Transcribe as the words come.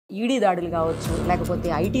ED దాడులు కావచ్చు, లేకపోతే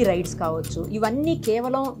ఐటీ రైట్స్ కావచ్చు, ఇవన్నీ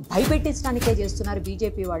కేవలం భయపెట్టించడానికే చేస్తున్నారు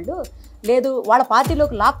బీజేపీ వాళ్ళు. లేదు వాళ్ళ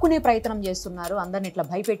పార్టీలోకి లాక్కునే ప్రయత్నం చేస్తున్నారు అందరిని ఇట్లా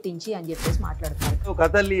భయపెట్టించి అని చెప్పేసి మాట్లాడుతున్నారు.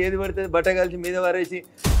 కథల్ని ఏది పడితే బట్ట కలిసి మీద వారేసి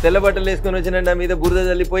తెల్ల బట్టలు వేసుకొని వచ్చిన నా మీద బురద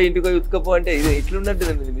చల్లిపోయి ఇంటికి పోయి ఉతుకపో అంటే ఇది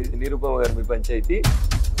ఇట్లున్నట్టు నిరుపమ గారు మీ పంచాయతీ.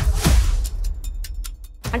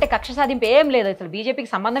 అంటే కక్ష సాధింపు ఏం లేదు, అసలు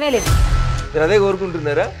బీజేపీకి సంబంధమే లేదు. మీరు అదే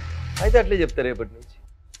కోరుకుంటున్నారా? అయితే అట్లే చెప్తారు రేపటి నుంచి.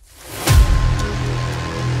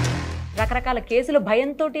 రకరకాల కేసులు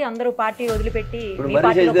భయంతో అందరూ పార్టీ వదిలిపెట్టి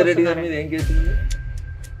రెడ్డి గారి మీద ఏం కేసు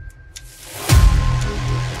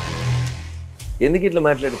ఎందుకు ఇట్లా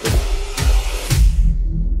మాట్లాడుతారు?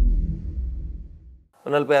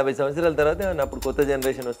 40-50 సంవత్సరాల తర్వాత అప్పుడు కొత్త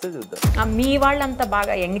జనరేషన్ వస్తే చూద్దాం. మీ వాళ్ళంతా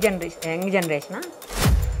బాగా యంగ్ జనరేషన్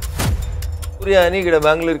సూర్య అని ఇక్కడ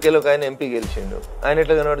బెంగళూరుకి వెళ్ళి ఒక ఆయన ఎంపీ గెలిచిండు. ఆయన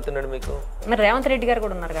ఎట్లా కనబడుతున్నాడు మీకు? మరి రేవంత్ రెడ్డి గారు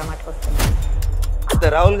కూడా ఉన్నారు కదా మాట్లాడుతున్నారు.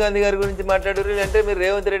 రాహుల్ గాంధీ గారి గురించి మాట్లాడారు అంటే మీరు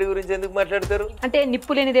రేవంత్ రెడ్డి గురించి ఎందుకు మాట్లాడతారు? అంటే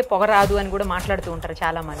నిప్పు లేనిదే పొగరాదు అని కూడా మాట్లాడుతూ ఉంటారు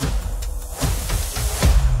చాలా మంది.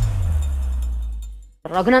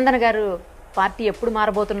 రఘునందన్ గారు పార్టీ ఎప్పుడు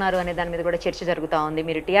మారబోతున్నారు అనే దాని మీద కూడా చర్చ జరుగుతా ఉంది.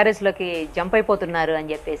 మీరు టీఆర్ఎస్ లోకి జంప్ అయిపోతున్నారు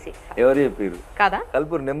అని చెప్పేసి ఎవరు చెప్పారు? కాదా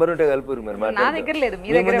కల్పూరు నెంబర్ ఉంటే కల్పూరు. మరి నా దగ్గర లేదు, మీ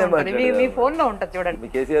దగ్గర ఉంటుంది, మీ ఫోన్ లో ఉంటుంది చూడండి. మీ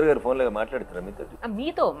కేసీఆర్ గారు ఫోన్ లో మాట్లాడతారా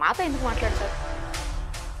మీతో? మాతో ఎందుకు మాట్లాడతారు?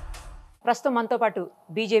 ప్రస్తుతం మనతో పాటు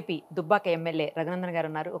బీజేపీ దుబ్బాక ఎమ్మెల్యే రఘునందన్ గారు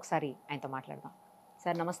ఉన్నారు. ఒకసారి ఆయనతో మాట్లాడదాం.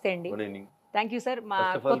 సార్ నమస్తే అండి. Thank you sir. మా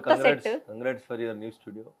కొత్త set. Congrats for your new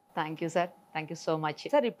studio. Thank you sir, thank you so much.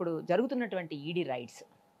 Sir ఇప్పుడు జరుగుతున్నటువంటి ఈడీ రైట్స్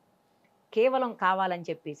కేవలం కావాలని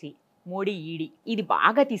చెప్పేసి మోడీ ఈడీ ఇది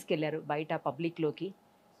బాగా తీసుకెళ్లారు బయట పబ్లిక్లోకి.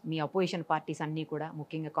 మీ అపోజిషన్ పార్టీస్ అన్నీ కూడా,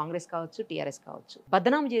 ముఖ్యంగా కాంగ్రెస్ కావచ్చు, టీఆర్ఎస్ కావచ్చు,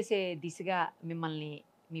 బదనాం చేసే దిశగా మిమ్మల్ని,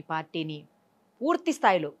 మీ పార్టీని పూర్తి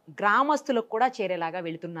స్థాయిలో గ్రామస్తులకు కూడా చేరేలాగా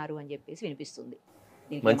వెళుతున్నారు అని చెప్పేసి వినిపిస్తుంది.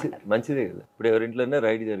 మంచిదే కదా. ఇప్పుడు ఎవరింట్లోనే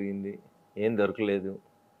రైడ్ జరిగింది, ఏం దొరకలేదు,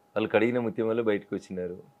 వాళ్ళు కడిగిన ముత్యమలో బయటకు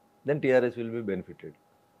వచ్చినారు. Then TRS will be benefited.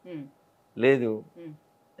 లేదు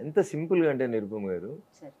ఎంత సింపుల్గా అంటే నిరుపమ గారు,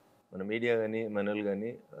 మన మీడియా కానీ మనోళ్ళు కానీ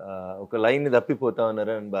ఒక లైన్ని తప్పిపోతా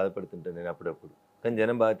ఉన్నారా అని బాధపడుతుంటాను నేను అప్పుడప్పుడు. కానీ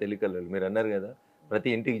జనం బాగా తెలియకలేదు. మీరు అన్నారు కదా ప్రతి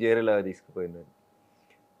ఇంటికి చేరేలాగా తీసుకుపోయినారు.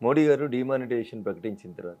 మోడీ గారు డిమానిటైజేషన్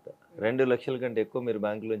ప్రకటించిన తర్వాత 2 లక్షల కంటే ఎక్కువ మీరు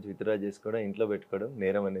బ్యాంకులోంచి విత్డ్రా చేసుకోవడం, ఇంట్లో పెట్టుకోవడం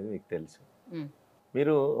నేరం అనేది మీకు తెలుసు.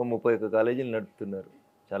 మీరు 31 కాలేజీలు నడుపుతున్నారు,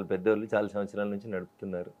 చాలా పెద్దవాళ్ళు, చాలా సంవత్సరాల నుంచి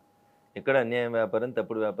నడుపుతున్నారు. ఎక్కడ అన్యాయం వ్యాపారం,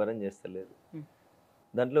 తప్పుడు వ్యాపారం చేస్తలేరు.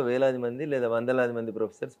 దాంట్లో వేలాది మంది లేదా వందలాది మంది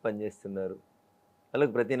ప్రొఫెసర్స్ పనిచేస్తున్నారు.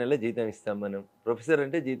 వాళ్ళకి ప్రతి నెల జీతం ఇస్తాం మనం. ప్రొఫెసర్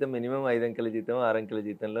అంటే జీతం మినిమం 5 అంకెల జీతం, 6 అంకెల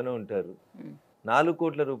జీతంలోనే ఉంటారు. 4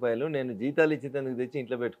 కోట్ల రూపాయలు నేను జీతాలు ఇచ్చేందుకు తెచ్చి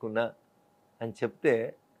ఇంట్లో పెట్టుకున్నా అని చెప్తే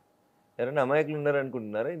ఎవరైనా అమాయకులు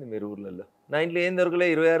ఉన్నారనుకుంటున్నారా? ఇది మీరు ఊర్లలో నా ఇంట్లో ఏం దొరకలే,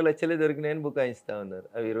 26 లక్షలే దొరికినాయని బుకాయిస్తా ఉన్నారు.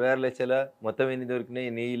 అవి 26 లక్షల మొత్తం ఎన్ని దొరికినాయి,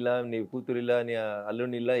 నీ ఇల్లా, నీ కూతురిల్లా, నీ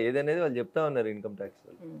అల్లుని ఇల్లా, ఏదనేది వాళ్ళు చెప్తా ఉన్నారు ఇన్కమ్ ట్యాక్స్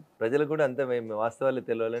వాళ్ళు. ప్రజలకు కూడా అంత వాస్తవాలు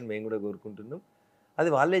తెలియాలని మేము కూడా కోరుకుంటున్నాం.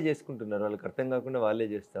 అది వాళ్ళే చేసుకుంటున్నారు, వాళ్ళకి అర్థం కాకుండా వాళ్ళే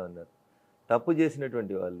చేస్తూ ఉన్నారు. తప్పు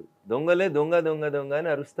చేసినటువంటి వాళ్ళు దొంగలే, దొంగ దొంగ దొంగ అని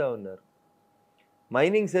అరుస్తూ ఉన్నారు.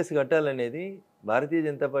 Mining cess కట్టాలనేది Bharatiya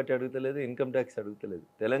Janata party అడుగుతలేదు, income tax అడుగుతలేదు.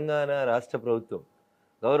 Telangana రాష్ట్ర ప్రభుత్వం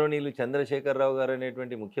గౌరవనీయులు చంద్రశేఖరరావు గారు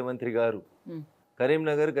అనేటువంటి ముఖ్యమంత్రి గారు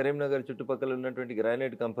కరీంనగర్ చుట్టుపక్కల ఉన్నటువంటి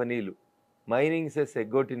గ్రానైట్ కంపెనీలు మైనింగ్ సెస్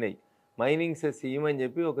ఎగ్గొట్టినాయి. మైనింగ్ సెస్ ఇవ్వమని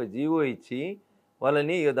చెప్పి ఒక జీవో ఇచ్చి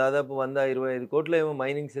వాళ్ళని దాదాపు 125 కోట్ల ఏమో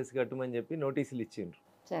మైనింగ్ సెస్ కట్టమని చెప్పి నోటీసులు ఇచ్చిండ్రు.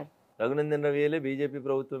 రఘునందన్ రావు ఇయ్యలే, బీజేపీ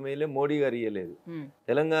ప్రభుత్వం ఇయ్యలే, మోడీ గారు ఇయ్యలేదు.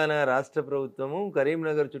 తెలంగాణ రాష్ట్ర ప్రభుత్వము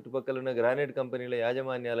కరీంనగర్ చుట్టుపక్కల ఉన్న గ్రానైట్ కంపెనీల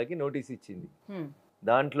యాజమాన్యాలకి నోటీస్ ఇచ్చింది.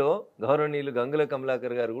 దాంట్లో గౌరవనీయులు గంగుల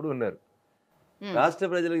కమలాకర్ గారు కూడా ఉన్నారు. రాష్ట్ర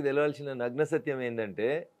ప్రజలకు తెలియాల్సిన నగ్న సత్యం ఏంటంటే,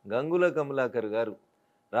 గంగుల కమలాకర్ గారు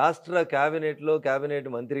రాష్ట్ర క్యాబినెట్లో క్యాబినెట్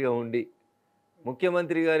మంత్రిగా ఉండి,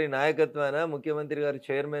 ముఖ్యమంత్రి గారి నాయకత్వాన ముఖ్యమంత్రి గారి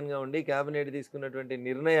చైర్మన్గా ఉండి క్యాబినెట్ తీసుకున్నటువంటి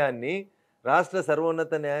నిర్ణయాన్ని రాష్ట్ర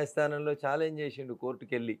సర్వోన్నత న్యాయస్థానంలో ఛాలెంజ్ చేసిండు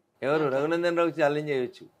కోర్టుకు వెళ్ళి. ఎవరు? రఘునందన్ రావుకి ఛాలెంజ్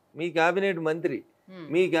చేయొచ్చు. మీ క్యాబినెట్ మంత్రి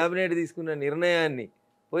మీ క్యాబినెట్ తీసుకున్న నిర్ణయాన్ని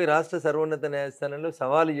పోయి రాష్ట్ర సర్వోన్నత న్యాయస్థానంలో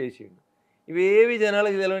సవాలు చేసిండు. ఇవేవి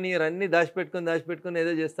జనాలకు తెలియనియరు, అన్ని దాచిపెట్టుకొని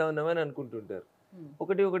ఏదో చేస్తా ఉన్నామని అనుకుంటుంటారు.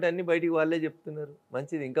 ఒకటి అన్ని బయటికి వాళ్ళే చెప్తున్నారు.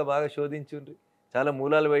 మంచిది, ఇంకా బాగా శోధించుండ్రి, చాలా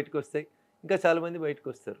మూలాలు బయటకు వస్తాయి, ఇంకా చాలా మంది బయటకు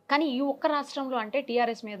వస్తారు. కానీ ఈ ఒక్క రాష్ట్రంలో అంటే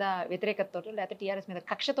టీఆర్ఎస్ మీద వ్యతిరేకతతో లేకపోతే టీఆర్ఎస్ మీద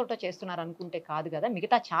కక్షతోటో చేస్తున్నారు అనుకుంటే కాదు కదా.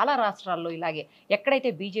 మిగతా చాలా రాష్ట్రాల్లో ఇలాగే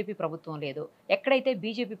ఎక్కడైతే బీజేపీ ప్రభుత్వం లేదో, ఎక్కడైతే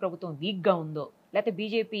బీజేపీ ప్రభుత్వం వీక్గా ఉందో, లేకపోతే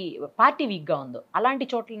బీజేపీ పార్టీ వీక్గా ఉందో, అలాంటి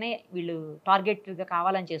చోట్లనే వీళ్ళు టార్గెట్గా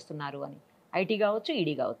కావాలని చేస్తున్నారు అని. ఐటీ కావచ్చు,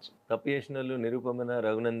 ఈడీ కావచ్చు. తప్పు చేసిన వాళ్ళు నిరుపమన,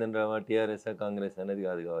 రఘునందన్ రావా, టీఆర్ఎస్ కాంగ్రెస్ అనేది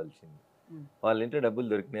కాదు కావాల్సింది. వాళ్ళ ఇంట్లో డబ్బులు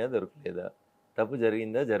దొరికినాయా దొరకలేదా, తప్పు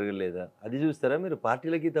జరిగిందా జరగలేదా అది చూస్తారా మీరు?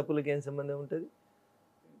 పార్టీలకి తప్పులకి ఏం సంబంధం ఉంటుంది?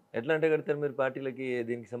 ఎట్లా అంటే కడతారు మీరు పార్టీలకి?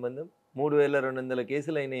 దీనికి సంబంధం 3200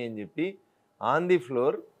 కేసులు అయినాయి అని చెప్పి ఆన్ ది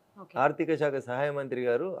ఫ్లోర్ ఆర్థిక శాఖ సహాయ మంత్రి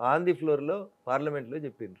గారు ఆన్ ది ఫ్లోర్లో పార్లమెంట్లో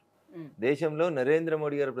చెప్పిండ్రు. దేశంలో నరేంద్ర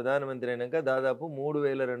మోడీ గారు ప్రధానమంత్రి అయినాక దాదాపు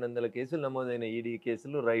 3200 కేసులు నమోదైన ఈడీ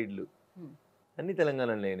కేసులు, రైడ్లు అన్ని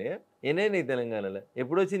తెలంగాణలోనే. ఏనేని తెలంగాణలో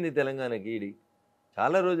ఎప్పుడు వచ్చింది తెలంగాణకి ఈడీ?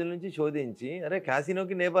 చాలా రోజుల నుంచి శోధించి, అరే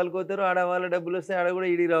క్యాసినోకి నేపాల్కి పోతారు, ఆడ వాళ్ళ డబ్బులు వస్తే ఆడ కూడా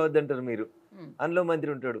ఈడీ రావద్దంటారు మీరు. అందులో మంత్రి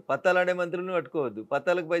ఉంటాడు. పత్తాలాడే మంత్రులను పట్టుకోవద్దు,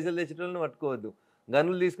 పత్తాలకు పైసలు తెచ్చేటోళ్ళని పట్టుకోవద్దు,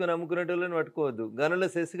 గనులు తీసుకొని అమ్ముకునేటోళ్ళని పట్టుకోవద్దు, గనుల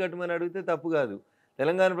సెస్ కట్టమని అడిగితే తప్పు కాదు,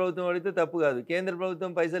 తెలంగాణ ప్రభుత్వం అడిగితే తప్పు కాదు, కేంద్ర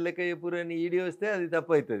ప్రభుత్వం పైసలు లెక్క చెప్పురు అని ఈడీ వస్తే అది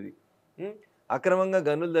తప్పు అవుతుంది. అక్రమంగా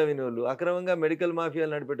గనులు తవ్విన వాళ్ళు, అక్రమంగా మెడికల్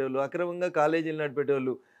మాఫియాలు నడిపేటోళ్ళు, అక్రమంగా కాలేజీలు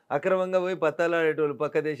నడిపేటోళ్ళు, అక్రమంగా పోయి పత్తాలు ఆడేటోళ్ళు,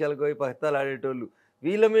 పక్క దేశాలకు పోయి పత్తాలు ఆడేటోళ్ళు,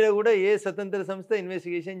 వీళ్ళ మీద కూడా ఏ స్వతంత్ర సంస్థ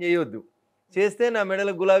ఇన్వెస్టిగేషన్ చేయొద్దు. చేస్తే నా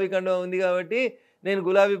మెడలో గులాబీ కండువా ఉంది కాబట్టి, నేను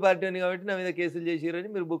గులాబీ పార్టీ ఉంది కాబట్టి నా మీద కేసులు చేసిరని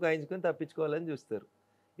మీరు బుకాయించుకొని తప్పించుకోవాలని చూస్తారు.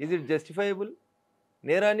 ఇది జస్టిఫైబుల్?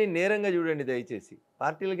 నేరాన్ని నేరంగా చూడండి దయచేసి.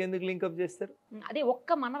 పార్టీలకు ఎందుకు లింకప్ చేస్తారు? అదే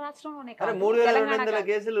ఒక్క మన రాష్ట్రంలోనే 3200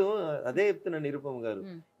 కేసులు. అదే చెప్తున్నా నిరుపమ గారు.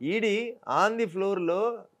 ఈడీ ఆన్ ది ఫ్లోర్లో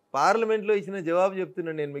పార్లమెంట్లో ఇచ్చిన జవాబు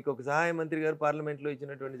చెప్తున్నాను నేను మీకు. ఒక సహాయ మంత్రి గారు పార్లమెంట్లో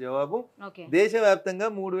ఇచ్చినటువంటి జవాబు, దేశవ్యాప్తంగా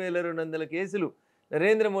 3200 కేసులు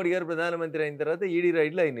నరేంద్ర మోడీ గారు ప్రధానమంత్రి అయిన తర్వాత ఈడీ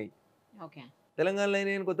రైడ్లు అయినాయి. తెలంగాణలో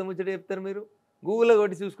అయినాయని కొత్త ముచ్చట చెప్తారు మీరు. గూగుల్లో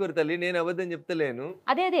కొట్టి చూసుకోరు తల్లి, నేను అబద్ధం చెప్తలేను.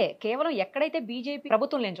 అదే కేవలం ఎక్కడైతే బీజేపీ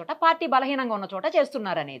ప్రభుత్వం లేని చోట, పార్టీ బలహీనంగా ఉన్న చోట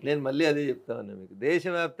చేస్తున్నారు అనేది. నేను మళ్ళీ అదే చెప్తా ఉన్నా మీకు.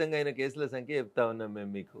 దేశవ్యాప్తంగా అయిన కేసుల సంఖ్య చెప్తా ఉన్నాం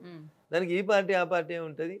మేము మీకు. దానికి ఈ పార్టీ ఆ పార్టీ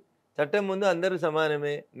ఉంటుంది. చట్టం ముందు అందరూ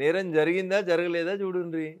సమానమే. నేరం జరిగిందా జరగలేదా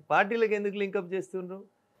చూడుండ్రి. పార్టీలకు ఎందుకు లింకప్ చేస్తుండ్రు?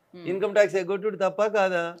 ఇన్కమ్ ట్యాక్స్ ఎగ్గొట్టుడు తప్ప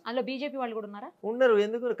కాదా? అందులో బీజేపీ వాళ్ళు కూడా ఉన్నారా? ఉన్నారు.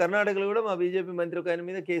 ఎందుకు? కర్ణాటకలో కూడా మా బీజేపీ మంత్రి ఒక ఆయన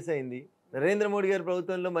మీద కేసు అయింది. నరేంద్ర మోడీ గారి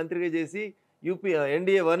ప్రభుత్వంలో మంత్రిగా చేసి, యూపీ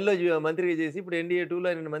ఎన్డీఏ 1లో మంత్రిగా చేసి, ఇప్పుడు ఎన్డీఏ 2లో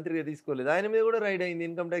ఆయన మంత్రిగా తీసుకోలేదు. ఆయన మీద కూడా రైడ్ అయింది.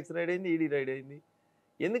 ఇన్కమ్ ట్యాక్స్ రైడ్ అయింది, ఈడీ రైడ్ అయింది.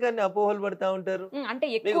 ఎందుకని అపోహలు పడతా ఉంటారు? అంటే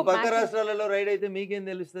మీకు పక్క రాష్ట్రాలలో రైడ్ అయితే మీకేం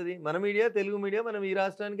తెలుస్తుంది? మన మీడియా, తెలుగు మీడియా, మనం ఈ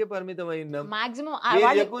రాష్ట్రానికే పరిమితం అయి ఉన్నాం.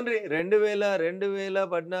 చెప్పుండ్రి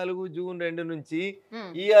 2014 జూన్ 2 నుంచి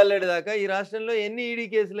ఈ ఆల్రెడీ దాకా ఈ రాష్ట్రంలో ఎన్ని ఈడీ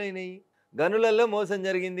కేసులు అయినాయి? గనులలో మోసం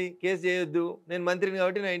జరిగింది, కేసు చేయొద్దు, నేను మంత్రిని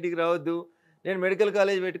కాబట్టి నా ఇంటికి రావద్దు, నేను మెడికల్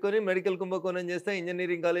కాలేజ్ పెట్టుకొని మెడికల్ కుంభకోణం చేస్తా,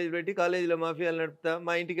 ఇంజనీరింగ్ కాలేజ్ పెట్టి కాలేజీలో మాఫియాలు నడుపుతా,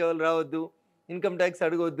 మా ఇంటికి ఎవరు రావద్దు, ఇన్కమ్ ట్యాక్స్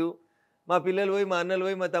అడగొద్దు, మా పిల్లలు పోయి, మా అన్నలు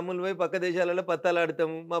పోయి, మా తమ్ముళ్ళు పోయి పక్క దేశాలలో పత్తాలు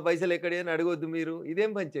ఆడతాము, మా పైసలు ఎక్కడి అని అడగొద్దు మీరు.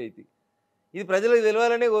 ఇదేం పంచాయతీ? ఇది ప్రజలకు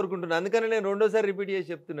తెలవాలనే కోరుకుంటున్నాను. అందుకని నేను రెండోసారి రిపీట్ చేసి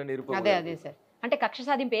చెప్తున్నాను. అదే సార్, అంటే కక్ష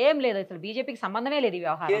సాధింపు ఏం లేదు, అసలు బీజేపీకి సంబంధమే లేదు ఈ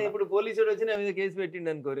వ్యవహారం. ఇప్పుడు పోలీసుడు వచ్చి నా మీద కేసు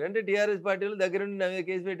పెట్టిండు అనుకోరు, అంటే టీఆర్ఎస్ పార్టీలు దగ్గరుండి నా మీద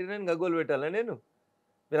కేసు పెట్టినని గగ్గోలు పెట్టాలా నేను?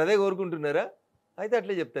 మీరు అదే కోరుకుంటున్నారా? అయితే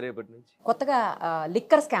అట్లే చెప్తారు రేపటి నుంచి. కొత్తగా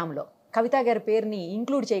లిక్కర్ స్కామ్లో కవిత గారి పేరుని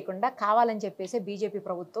ఇంక్లూడ్ చేయకుండా కావాలని చెప్పేసి బీజేపీ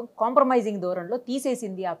ప్రభుత్వం కాంప్రమైజింగ్ ధోరణిలో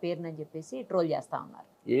తీసేసింది ఆ పేరుని అని చెప్పేసి ట్రోల్ చేస్తా ఉన్నారు.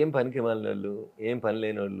 ఏం పనికి మాలిన వాళ్ళు, ఏం పని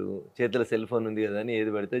లేని వాళ్ళు, చేతిలో సెల్ ఫోన్ ఉంది కదా అని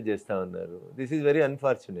ఏది పడితే చేస్తూ ఉన్నారు. This is very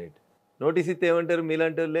unfortunate. Notice ఇస్తే ఏమంటారు?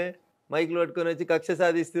 మీలాంటి వాళ్ళే మైకులు పట్టుకొని వచ్చి కక్ష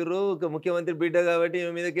సాధిస్తున్నారు, ముఖ్యమంత్రి బిడ్డ కాబట్టి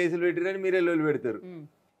మీద కేసులు పెట్టిరని మీరే లోలు పెడతారు.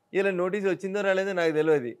 ఇలా నోటీస్ వచ్చిందో రాలేదో నాకు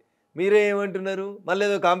తెలియదు. మీరే ఏమంటున్నారు? మళ్ళీ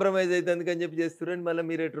ఏదో కాంప్రమైజ్ అయితే అందుకని చెప్పి చేస్తారు అని మళ్ళీ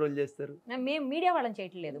మీరే ట్రోల్ చేస్తారు. మేము మీడియా వాళ్ళని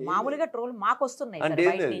చేయట్లేదు, మామూలుగా ట్రోల్ మాకు వస్తున్నాయి అంటే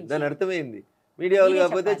దాని అర్థమైంది. మీడియా వాళ్ళు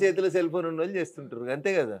కాకపోతే చేతిలో సెల్ ఫోన్ ఉన్న వాళ్ళు చేస్తుంటారు,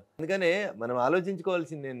 అంతే కదా. అందుకనే మనం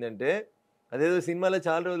ఆలోచించుకోవాల్సింది ఏంటంటే, అదేదో సినిమాలో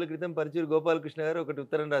చాలా రోజుల క్రితం పరచూరు గోపాలకృష్ణ గారు ఒకటి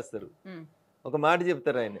ఉత్తరం రాస్తారు, ఒక మాట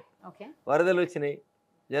చెప్తారు ఆయన. వరదలు వచ్చినాయి,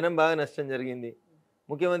 జనం బాగా నష్టం జరిగింది,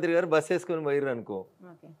 ముఖ్యమంత్రి గారు బస్ వేసుకొని పోయిర్రు అనుకో,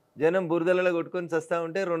 జనం బురదలలో కొట్టుకొని చస్తా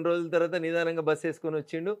ఉంటే 2 రోజుల తర్వాత నిదానంగా బస్ వేసుకొని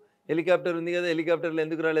వచ్చిండు, హెలికాప్టర్ ఉంది కదా, హెలికాప్టర్లో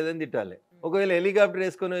ఎందుకు రాలేదని తిట్టాలి. ఒకవేళ హెలికాప్టర్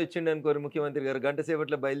వేసుకొని వచ్చిండు అనుకోరు ముఖ్యమంత్రి గారు, గంట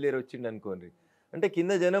సేపట్లో బయలుదేరి వచ్చిండు అనుకోండి, అంటే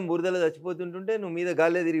కింద జనం బురదలో చచ్చిపోతుంటుంటే నువ్వు మీద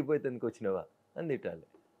గాల్లే తిరిగిపోయేందుకు వచ్చినావా అని తిట్టాలి.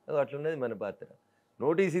 అట్లున్నది మన పాత్ర.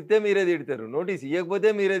 నోటీస్ ఇస్తే మీరే తిడతారు, నోటీస్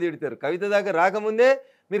ఇవ్వకపోతే మీరే తిడతారు. కవిత దాకా రాకముందే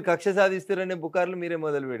మీరు కక్ష సాధిస్తారనే పుకార్లు మీరే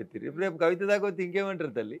మొదలు పెడతారు. ఇప్పుడు రేపు కవిత దాకా వస్తే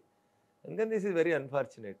ఇంకేమంటారు తల్లి? అందుకని దిస్ ఈజ్ వెరీ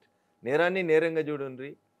అన్ఫార్చునేట్. నేరాన్ని నేరంగా చూడండి.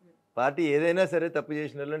 పార్టీ ఏదైనా సరే తప్పు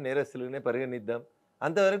చేసిన వాళ్ళు నేరస్తులుగానే పరిగణిద్దాం.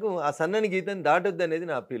 అంతవరకు ఆ సన్నని గీతను దాటొద్దు అనేది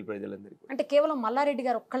నా అప్పీల్ ప్రజలందరికీ. అంటే కేవలం మల్లారెడ్డి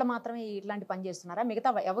గారు ఒక్కళ్ళు మాత్రమే ఇట్లాంటి పని చేస్తున్నారా?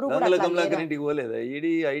 మిగతా ఎవరు కమలాకరింటికి పోలేదా?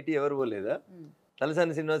 ఈడీ ఐటీ ఎవరు పోలేదా?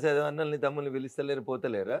 తలసాని శ్రీనివాస యాదవ్ అన్నల్ని తమ్ముల్ని పిలుస్తలేరు,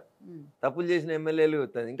 పోతలేరా? తప్పులు చేసిన ఎమ్మెల్యేలు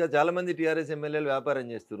వస్తుంది. ఇంకా చాలా మంది టీఆర్ఎస్ ఎమ్మెల్యేలు వ్యాపారం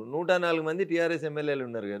చేస్తారు. 104 మంది టీఆర్ఎస్ ఎమ్మెల్యేలు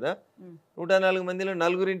ఉన్నారు కదా. 104 మందిలో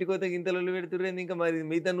 4 ఇంటికి పోతే గింతలు పెడుతున్నారు, ఇంకా మరి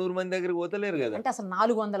మిగతా 100 మంది దగ్గరికి పోతలేరు కదా. అంటే అసలు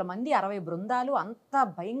 400 మంది 60 బృందాలు అంత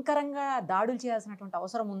భయంకరంగా దాడులు చేయాల్సినటువంటి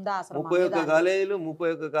అవసరం ఉందా? అసలు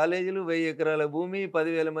 31 కాలేజీలు 1000 ఎకరాల భూమి,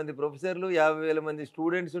 10,000 మంది ప్రొఫెసర్లు, 50,000 మంది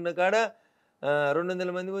స్టూడెంట్స్ ఉన్న కాడ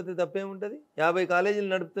 200 మంది పోతే తప్పేముంటుంది? 50 కాలేజీలు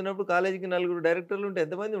నడుపుతున్నప్పుడు కాలేజీకి 4 డైరెక్టర్లు ఉంటే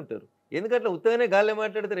ఎంతమంది ఉంటారు? ఎందుకంటే ఉత్తగానే గాల్లే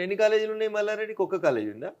మాట్లాడతారు. ఎన్ని కాలేజీలు ఉన్నాయి మల్లారెడ్డికి? ఒక్క కాలేజీ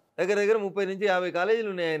ఉందా? దగ్గర 30 నుంచి 50 కాలేజీలు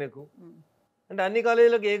ఉన్నాయి ఆయనకు. అంటే అన్ని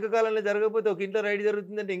కాలేజీలకు ఏకకాలంలో జరగకపోతే ఒక ఇంట్లో రైడ్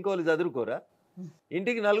జరుగుతుందంటే ఇంకో వాళ్ళు చదువుకోరా?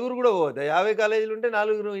 ఇంటికి నలుగురు కూడా పోతాయి. 50 కాలేజీలు ఉంటే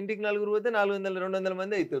ఇంటికి నలుగురు పోతే 400-200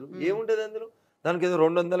 మంది అవుతారు. ఏముంటది అందులో? దానికి ఏదో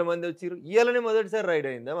 200 మంది వచ్చిర్రు. ఇవాళనే మొదటిసారి రైడ్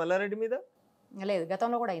అయిందా మల్లారెడ్డి మీద? లేదు,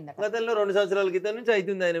 గతంలో కూడా అయింది. గతంలో 2 సంవత్సరాల క్రితం నుంచి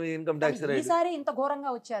అవుతుంది ఆయన మీద ఇన్కమ్ ట్యాక్స్ రైడ్. ఈసారి ఇంత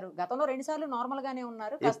ఘోరంగా వచ్చారు. గతంలో 2 సార్లు నార్మల్ గానే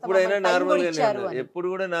ఉన్నారు. ఎప్పుడైనా నార్మల్ గానే ఉన్నారు. ఎప్పుడు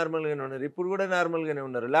కూడా నార్మల్ గానే ఉన్నారు. ఇప్పుడు కూడా నార్మల్ గానే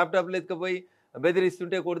ఉన్నారు. ల్యాప్టాప్లు ఎత్తుకపోయి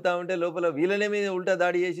బెదిరిస్తుంటే, కొడతా ఉంటే, లోపల వీళ్ళనే మీద ఉల్టా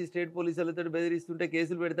దాడి చేసి స్టేట్ పోలీసులతో బెదిరిస్తుంటే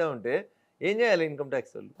కేసులు పెడతా ఉంటే ఏం చేయాలి ఇన్కమ్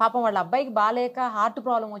ట్యాక్స్ వాళ్ళు? పాపం వాళ్ళ అబ్బాయికి బాలేక హార్ట్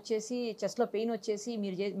ప్రాబ్లం వచ్చేసి, చెస్ట్ లో పెయిన్ వచ్చేసి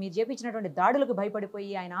మీరు చేపించినటువంటి దాడులకు భయపడిపోయి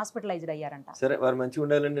ఆయన హాస్పిటలైజ్డ్ అయ్యారంట. సరే, వారు మంచిగా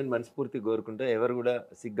ఉండాలని నేను మనస్ఫూర్తిగా కోరుకుంటా. ఎవరు కూడా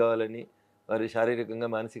సిగ్గావాలని, వారు శారీరకంగా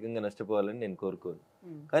మానసికంగా నష్టపోవాలని నేను కోరుకోను.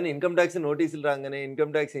 కానీ ఇన్కమ్ ట్యాక్స్ నోటీసులు రాగానే,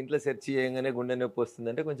 ఇన్కమ్ ట్యాక్స్ ఇంట్లో సెర్చ్ చేయగానే గుండె నొప్పి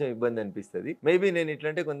వస్తుందంటే కొంచెం ఇబ్బంది అనిపిస్తుంది. మేబీ నేను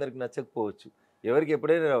ఇట్లంటే కొందరికి నచ్చకపోవచ్చు. ఎవరికి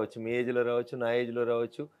ఎప్పుడైనా రావచ్చు. మీ ఏజ్లో రావచ్చు, నా ఏజ్లో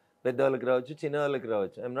రావచ్చు, పెద్దవాళ్ళకి రావచ్చు, చిన్న వాళ్ళకి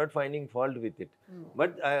రావచ్చు. I'm not finding fault with it.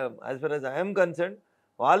 But as for as I'm concern,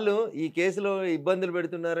 వాళ్ళు ఈ కేసులో ఇబ్బందులు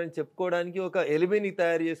పెడుతున్నారని చెప్పుకోవడానికి ఒక ఎలిబిని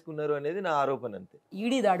తయారు చేసుకున్నారు అనేది నా ఆరోపణ అంతే.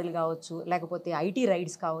 ఈడీ దాడులు కావచ్చు, లేకపోతే ఐటీ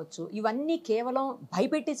రైడ్స్ కావచ్చు, ఇవన్నీ కేవలం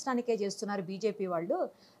భయపెట్టించడానికే చేస్తున్నారు బీజేపీ వాళ్ళు.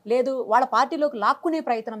 లేదు, వాళ్ళ పార్టీలోకి లాక్కునే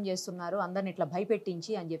ప్రయత్నం చేస్తున్నారు అందరిని ఇట్లా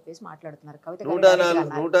భయపెట్టించి అని చెప్పేసి మాట్లాడుతున్నారు.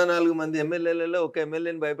 104 మంది ఎమ్మెల్యేలలో ఒక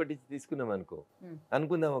ఎమ్మెల్యేని భయపెట్టించి తీసుకున్నాం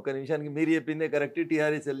అనుకుందాం. ఒక నిమిషానికి మీరు చెప్పిందే కరెక్ట్,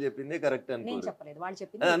 టీఆర్ఎస్ఎల్ చెప్పిందే కరెక్ట్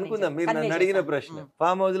అనుకుందాం. మీరు నన్ను అడిగిన ప్రశ్న,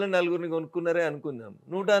 ఫామ్ హౌస్ లో 4గురిని కొనుక్కున్నారే అనుకుందాం.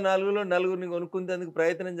 104లో 4గురిని కొనుక్కునేందుకు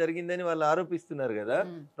ప్రయత్నం జరిగిందని వాళ్ళు ఆరోపిస్తున్నారు కదా.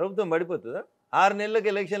 ప్రభుత్వం పడిపోతుందా? 6 నెలలకు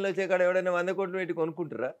ఎలక్షన్లు వచ్చే కాడ ఎవడైనా 100 కోట్లు పెట్టి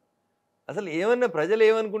కొనుక్కుంటారా? అసలు ఏమన్నా ప్రజలు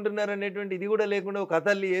ఏమనుకుంటున్నారు అనేటువంటి ఇది కూడా లేకుండా ఒక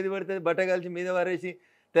కథల్ని ఏది పడితే బట్టగాల్చి మీద వారేసి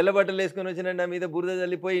తెల్ల బట్టలు వేసుకొని వచ్చిన నా మీద బురద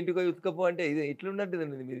చల్లిపోయి ఇంటికి పోయి ఉతుకపో అంటే ఇది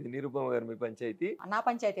ఇట్లున్నట్టుందండి మీది నిరుపమ గారు మీ పంచాయతీ. నా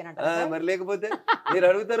పంచాయతీ మరి లేకపోతే మీరు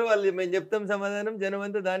అడుగుతారు, వాళ్ళు మేము చెప్తాం సమాధానం, జనం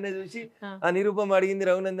అంతా దాన్నే చూసి ఆ నిరుపమ అడిగింది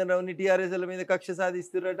రఘునందన్ రావుని టీఆర్ఎస్ మీద కక్ష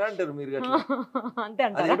సాధిస్తున్నట్టు అంటారు. మీరు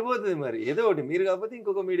అది ఎడిపోతుంది. మరి ఏదో ఒకటి మీరు కాకపోతే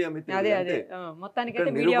ఇంకొక మీడియా మిత్రులు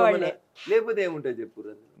లేకపోతే ఏముంటుంది చెప్పు.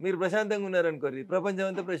 మీరు ప్రశాంతంగా ఉన్నారనుకోరు, ప్రపంచం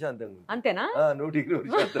అంతా ప్రశాంతంగా ఉంది. అంతేనా?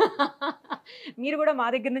 100% మీరు కూడా మా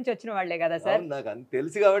దగ్గర నుంచి వచ్చిన వాళ్ళే కదా సార్. నాకు అంత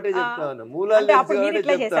తెలుసు కాబట్టి చెప్తా ఉన్నా, మూలాలు తెలుసు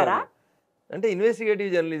కాబట్టి చెప్తా ఉన్నా. అంటే ఇన్వెస్టిగేటివ్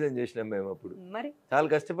జర్నలిజం చేసినాం మేము అప్పుడు. మరి చాలా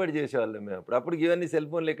కష్టపడి చేసేవాళ్ళం మేము అప్పుడు. ఇవన్నీ సెల్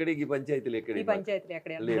ఫోన్లు ఎక్కడికి, పంచాయతీలు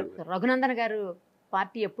ఎక్కడికి. రఘునందన్ గారు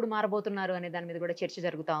పార్టీ ఎప్పుడు మారబోతున్నారు అనే దాని మీద కూడా చర్చ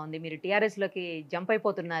జరుగుతా ఉంది. మీరు టీఆర్ఎస్ లోకి జంప్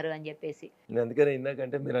అయిపోతున్నారు అని చెప్పేసి. అందుకనే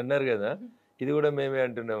ఇందాకంటే మీరు అన్నారు కదా, ఇది కూడా మేమే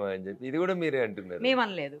అంటున్నామా అని చెప్పి. ఇది కూడా మీరే అంటున్నారు.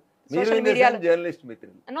 మేమనలేదు. జర్నలిస్ట్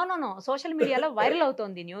మిత్రులు. నో సోషల్ మీడియాలో వైరల్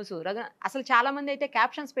అవుతోంది న్యూస్. అసలు చాలా మంది అయితే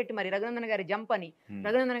క్యాప్షన్స్ పెట్టి మరి రఘునందన్ గారి జంప్ అని,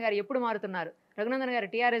 రఘునందన్ గారు ఎప్పుడు మారుతున్నారు, రఘునందన్ గారు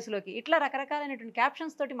టీఆర్ఎస్ లోకి, ఇట్లా రకరకాలైనటువంటి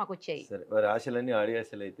క్యాప్షన్స్ తోటి మాకు వచ్చాయి. సరే, వారి ఆశలన్నీ ఆడి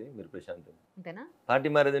ఆశలు అయితే మీరు ప్రశాంతం. అంతేనా?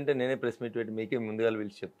 పార్టీ మారేదంటే నేనే ప్రెస్ మీట్ పెట్టి మీకే ముందుగా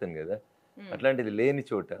పిలిచి చెప్తాను కదా. అట్లాంటిది లేని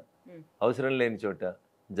చోట, అవసరం లేని చోట,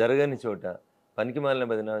 జరగని చోట పనికి మాలిన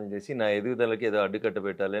బదనామం చేసి నా ఎదుగుదలకి ఏదో అడ్డుకట్ట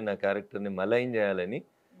పెట్టాలని, నా క్యారెక్టర్ని మలైన్ చేయాలని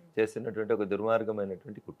చేస్తున్నటువంటి ఒక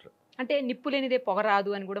దుర్మార్గమైనటువంటి కుట్ర. అంటే నిప్పు లేనిదే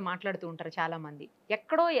పొగరాదు అని కూడా మాట్లాడుతూ ఉంటారు చాలా మంది.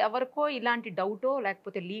 ఎక్కడో ఎవరికో ఇలాంటి డౌటో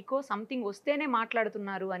లేకపోతే లీకో సంథింగ్ వస్తేనే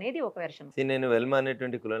మాట్లాడుతున్నారు అనేది ఒక వెర్షన్. నేను వెల్మా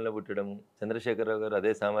అనేటువంటి కులంలో పుట్టడం, చంద్రశేఖరరావు గారు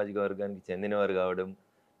అదే సామాజిక వర్గానికి చెందినవారు కావడం,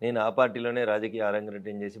 నేను ఆ పార్టీలోనే రాజకీయ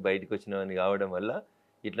ఆరంగటం చేసి బయటకు వచ్చినవని కావడం వల్ల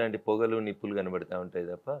ఇట్లాంటి పొగలు నిప్పులు కనబడతా ఉంటాయి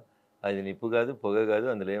తప్ప అది నిప్పు కాదు, పొగ కాదు,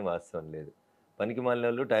 అందులో ఏం వాస్తవం లేదు. పనికి మాలిన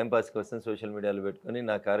వాళ్ళు టైంపాస్ కోసం సోషల్ మీడియాలో పెట్టుకొని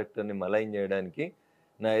నా క్యారెక్టర్ని మలైన్ చేయడానికి,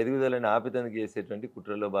 నా ఎదుగుదలని ఆపితందుకు చేసేటువంటి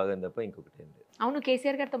కుట్రలో భాగం తప్ప ఇంకొకటి ఏం లేదు. అవును,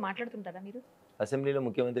 కేసీఆర్ గారితో మాట్లాడుతుంటారా మీరు? అసెంబ్లీలో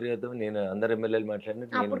ముఖ్యమంత్రి గారితో నేను అందరు ఎమ్మెల్యేలు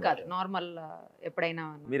మాట్లాడినట్టు కాదు, నార్మల్ ఎప్పుడైనా.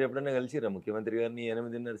 మీరు ఎప్పుడైనా కలిసిరా ముఖ్యమంత్రి గారిని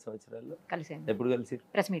 8.5 సంవత్సరాల్లో? కలిసాను. ఎప్పుడు కలిసి?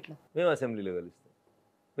 ప్రెస్ మీట్లో. మేము అసెంబ్లీలో కలుస్తాం.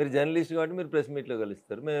 మీరు జర్నలిస్ట్ కాబట్టి మీరు ప్రెస్ మీట్లో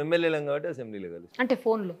కలుస్తారు, మేము ఎమ్మెల్యేలం కాబట్టి అసెంబ్లీలో కలుస్తాం. అంటే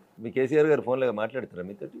ఫోన్లో మీ కేసీఆర్ గారు ఫోన్లో మాట్లాడతారా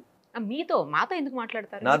మీతోటి? మాతో ఎందుకు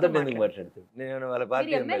మాట్లాడతారు? నాతో ఎందుకు మాట్లాడతారు? నేనేమైనా వాళ్ళ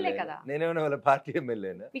పార్టీ ఎమ్మెల్యే కదా. నేనేమైనా వాళ్ళ పార్టీ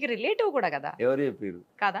ఎమ్మెల్యేనా? మీకు రిలేటివ్ కూడా కదా. ఎవరు చెప్పారు?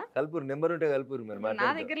 కదా, కల్పూరు నెంబర్ ఉంటే కల్పూరు. మరి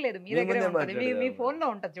నా దగ్గర లేదు, మీ దగ్గర మీ ఫోన్ లో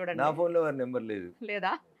ఉంటది చూడండి. నా ఫోన్ లో వారి నెంబర్ లేదు.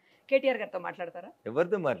 లేదా? కేటీఆర్ గారితో మాట్లాడతారా?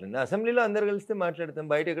 ఎవరితో మాట్లాడినా అసెంబ్లీలో అందరు కలిస్తే మాట్లాడతాం,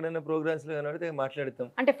 బయట ఎక్కడైనా ప్రోగ్రామ్స్ లో కనబడితే మాట్లాడతాం.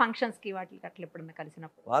 అంటే ఫంక్షన్స్ కి వాటికి అట్లా ఎప్పుడన్నా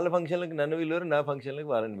కలిసినప్పుడు వాళ్ళ ఫంక్షన్లకు నన్ను పిలవరు, నా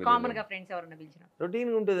ఫంక్షన్లకు వాళ్ళని కామన్ గా ఫ్రెండ్స్ ఎవరైనా పిలిచిన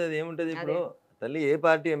రొటీన్ ఉంటుంది. అది ఏముంటది ఇప్పుడు తల్లి, ఏ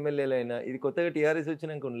పార్టీ ఎమ్మెల్యేలైనా ఇది కొత్తగా టీఆర్ఎస్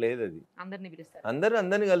వచ్చినాక లేదు. అది అందరినీ పిలుస్తారు,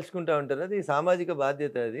 అందరిని కలుసుకుంటా ఉంటారు. అది సామాజిక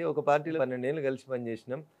బాధ్యత. అది ఒక పార్టీలో 12 ఏళ్ళు కలిసి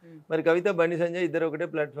పనిచేసినాం. మరి కవిత, బండి సంజయ్ ఇద్దరు ఒకటే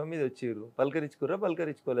ప్లాట్ఫామ్ మీద వచ్చారు. పలకరించుకురా?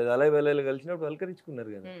 పలకరించుకోలేదు. అలా వేళలు కలిసినప్పుడు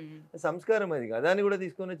పలకరించుకున్నారు కదా. సంస్కారం అది. అదాన్ని కూడా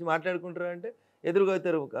తీసుకొని వచ్చి మాట్లాడుకుంటారా అంటే ఎదురుగా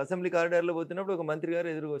అవుతారు. అసెంబ్లీ కారిడార్లో పోతున్నప్పుడు ఒక మంత్రి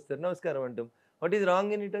గారు ఎదురుగా వస్తారు, నమస్కారం అంటాం. What is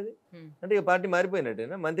wrong in it? అది అంటే ఇక పార్టీ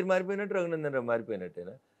మారిపోయినట్టేనా? మంత్రి మారిపోయినట్టు, రఘునందన్ రావు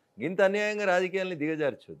మారిపోయినట్టేనా? ఇంత అన్యాయంగా రాజకీయాలను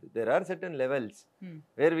దిగజార్చొద్దు. There are certain levels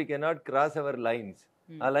where we cannot cross hour lines.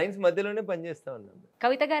 ఆ లైన్స్ మధ్యలోనే పనిచేస్తా ఉన్నాం.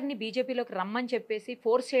 కవిత గారిని బీజేపీలోకి రమ్మని చెప్పేసి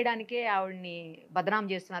ఫోర్స్ చేయడానికే ఆవిడ్ని బదనాం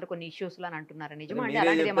చేస్తున్నారు కొన్ని ఇష్యూస్ లో అని అంటున్నారు. నిజమా అంటే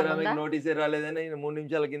అలాంటిది ఏమన్నా ఉందా? నోటీసే రాలేదని 3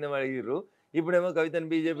 నిమిషాల కింద అడిగిర్రు. ఇప్పుడేమో కవితను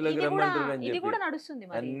బీజేపీలోకి రమ్మంటారు. ఇది కూడా నడుస్తుంది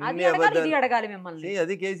మరి. అన్ని అది అడగాలి, ఇది అబద్ధాలు. అడగాలి మిమ్మల్ని.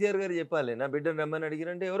 అది కేసీఆర్ గారు చెప్పాలి. నా బిడ్డను రమ్మని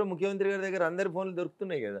అడిగిరంటే ఎవరో ముఖ్యమంత్రి గారి దగ్గర అందరి ఫోన్లు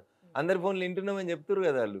దొరుకుతున్నాయి కదా, అందరి ఫోన్లు వింటున్నామని చెప్తున్నారు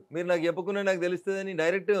కదా వాళ్ళు. మీరు నాకు చెప్పకుండా నాకు తెలుస్తుందని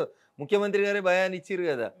డైరెక్ట్ ముఖ్యమంత్రి గారే భయాన్ని ఇచ్చిర్రు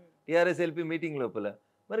కదా టీఆర్ఎస్ ఎల్పీ మీటింగ్ లోపల.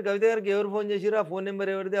 మరి కవిత గారికి ఎవరు ఫోన్ చేసిరో ఆ ఫోన్ నెంబర్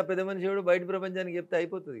ఎవరిది, ఆ పెద్ద మనిషి ఎవడు బయట ప్రపంచానికి చెప్తే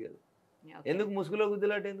అయిపోతుంది కదా. ఎందుకు ముసుగులో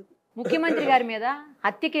గుద్దులాట ఎందుకు? ముఖ్యమంత్రి గారి మీద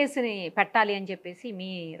హత్య కేసుని పెట్టాలి అని చెప్పేసి మీ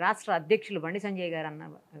రాష్ట్ర అధ్యక్షులు బండి సంజయ్ గారు అన్న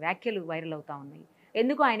వ్యాఖ్యలు వైరల్ అవుతా ఉన్నాయి.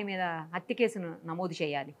 ఎందుకు ఆయన మీద హత్య కేసును నమోదు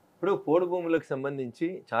చేయాలి? ఇప్పుడు పోడు భూములకు సంబంధించి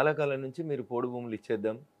చాలా కాలం నుంచి మీరు పోడు భూములు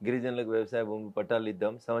ఇచ్చేద్దాం, గిరిజనులకు వ్యవసాయ భూములు పట్టాలు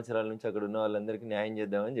ఇద్దాం, సంవత్సరాల నుంచి అక్కడ ఉన్న వాళ్ళందరికీ న్యాయం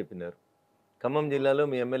చేద్దామని చెప్పినారు. ఖమ్మం జిల్లాలో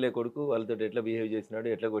మీ ఎమ్మెల్యే కొడుకు వాళ్ళతో ఎట్లా బిహేవ్ చేసినాడో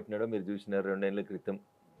ఎట్లా కొట్టినాడో మీరు చూసినారు 2 ఏళ్ల క్రితం.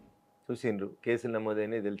 చూసిండ్రు, కేసులు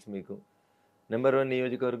నమోదైనవి తెలుసు మీకు. నెంబర్ 1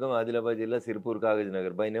 నియోజకవర్గం ఆదిలాబాద్ జిల్లా సిరిపూర్ కాగజ్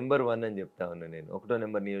నగర్ బై నెంబర్ 1 అని చెప్తా ఉన్నాను నేను. 1వ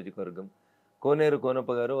నెంబర్ నియోజకవర్గం. కోనేరు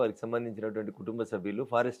కోనప్ప గారు వారికి సంబంధించినటువంటి కుటుంబ సభ్యులు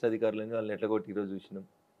ఫారెస్ట్ అధికారులని వాళ్ళని ఎట్లా కొట్టి ఈరోజు చూసినాం.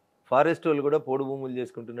 ఫారెస్ట్ వాళ్ళు కూడా పోడు భూములు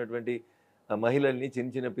చేసుకుంటున్నటువంటి మహిళల్ని, చిన్న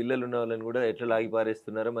చిన్న పిల్లలు ఉన్న వాళ్ళని కూడా ఎట్లా లాగి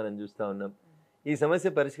పారేస్తున్నారో మనం చూస్తూ ఉన్నాం. ఈ సమస్య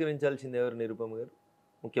పరిష్కరించాల్సింది ఎవరు? నిరుపమ గారు,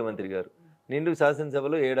 ముఖ్యమంత్రి గారు. నిండు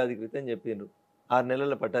శాసనసభలో ఏడాది క్రితం చెప్పిండ్రు 6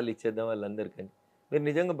 నెలల పట్టాలు ఇచ్చేద్దాం వాళ్ళందరికని. మీరు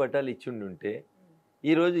నిజంగా పట్టాలు ఇచ్చిండుంటే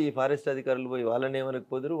ఈరోజు ఈ ఫారెస్ట్ అధికారులు పోయి వాళ్ళని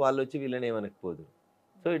ఏమనకపోదురు, వాళ్ళు వచ్చి వీళ్ళని ఏమనకపోదురు.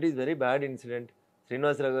 So it is very bad incident.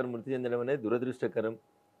 Srinivasarao గారు మృతి చెందడం అనేది దురదృష్టకరం.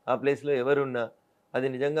 ఆ ప్లేస్లో ఎవరున్నా అది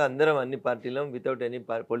నిజంగా అందరం అన్ని పార్టీలం వితౌట్ ఎనీ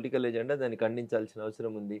పొలిటికల్ ఎజెండా దాన్ని ఖండించాల్సిన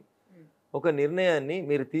అవసరం ఉంది. ఒక నిర్ణయాన్ని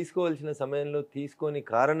మీరు తీసుకోవాల్సిన సమయంలో తీసుకొని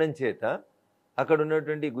కారణం చేత అక్కడ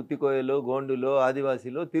ఉన్నటువంటి గుత్తికోయలో, గోండులో,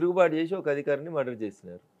 ఆదివాసీలో తిరుగుబాటు చేసి ఒక అధికారిని మర్డర్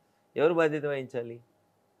చేసినారు. ఎవరు బాధ్యత వహించాలి?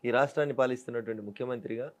 ఈ రాష్ట్రాన్ని పాలిస్తున్నటువంటి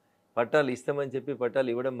ముఖ్యమంత్రిగా, పట్టాలు ఇస్తామని చెప్పి పట్టాలు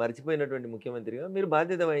ఇవ్వడం మర్చిపోయినటువంటి ముఖ్యమంత్రిగా మీరు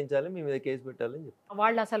బాధ్యత వహించాలి, మీ మీద కేసు పెట్టాలని చెప్పి.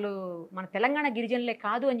 వాళ్ళు అసలు మన తెలంగాణ గిరిజనులే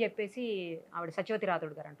కాదు అని చెప్పేసి ఆవిడ సత్యవతి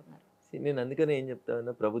రాథోడ్ గారు అంటున్నారు. నేను అందుకనే ఏం చెప్తా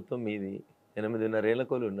ఉన్నా, ప్రభుత్వం మీది, 8.5 ఏళ్ల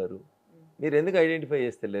కోళ్ళు ఉన్నారు. మీరు ఎందుకు ఐడెంటిఫై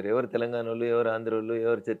చేస్తలేరు? ఎవరు తెలంగాణ వాళ్ళు, ఎవరు ఆంధ్ర వాళ్ళు,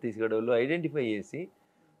 ఎవరు ఛత్తీస్గఢ్ వాళ్ళు ఐడెంటిఫై చేసి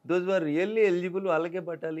దోస్ ఆర్ రియల్లీ ఎలిజిబుల్ వాళ్ళకే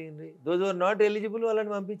పట్టాలి ఏంటి, దోస్ ఆర్ నాట్ ఎలిజిబుల్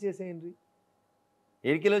వాళ్ళని పంపించేసేయండి.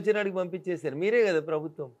 7 కిలో వచ్చినాడికి పంపించేసారు. మీరే కదా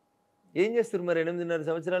ప్రభుత్వం. ఏం చేస్తారు మరి? 8.5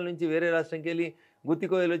 సంవత్సరాల నుంచి వేరే రాష్ట్రంకి వెళ్ళి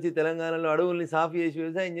గుత్తికోయలు వచ్చి తెలంగాణలో అడవుల్ని సాఫ్ చేసి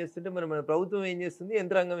వ్యవసాయం చేస్తుంటే మరి మన ప్రభుత్వం ఏం చేస్తుంది,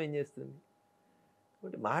 యంత్రాంగం ఏం చేస్తుంది?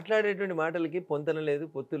 కాబట్టి మాట్లాడేటువంటి మాటలకి పొంతన లేదు,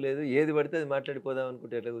 పొత్తు లేదు. ఏది పడితే అది మాట్లాడిపోదాం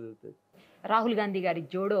అనుకుంటే ఎట్లా కుదురుతుంది? రాహుల్ గాంధీ గారి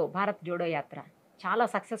భారత్ జోడో యాత్ర చాలా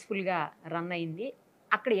సక్సెస్ఫుల్గా రన్ అయింది.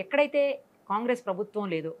 అక్కడ ఎక్కడైతే కాంగ్రెస్ ప్రభుత్వం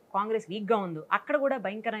లేదో, కాంగ్రెస్ వీక్గా ఉందో అక్కడ కూడా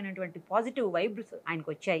భయంకరమైనటువంటి పాజిటివ్ వైబ్స్ ఆయనకు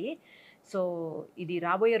వచ్చాయి. సో ఇది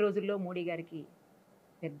రాబోయే రోజుల్లో మోడీ గారికి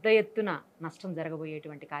పెద్ద ఎత్తున నష్టం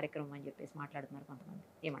జరగబోయేటువంటి కార్యక్రమం అని చెప్పేసి మాట్లాడుతున్నారు కొంతమంది.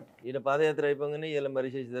 ఏమంటారు? ఈయన పాదయాత్ర అయిపోగానే ఇలా మరి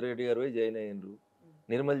శశిధర్ రెడ్డి గారు పోయి జాయిన్ అయ్యిండ్రు.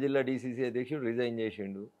 నిర్మల్ జిల్లా డీసీసీ అధ్యక్షుడు రిజైన్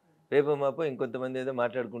చేసిండు. రేపో మాపో ఇంకొంతమంది ఏదో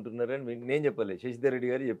మాట్లాడుకుంటున్నారని నేను చెప్పలేదు, శశిధర్ రెడ్డి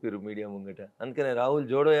గారు చెప్పారు మీడియా ముంగట. అందుకనే రాహుల్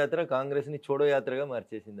జోడో యాత్ర కాంగ్రెస్ని చోడో యాత్రగా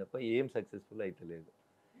మార్చేసింది తప్ప ఏం సక్సెస్ఫుల్ అవుతలేదు.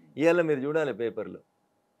 ఇవాళ మీరు చూడాలి పేపర్లో,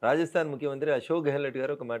 రాజస్థాన్ ముఖ్యమంత్రి అశోక్ గెహ్లట్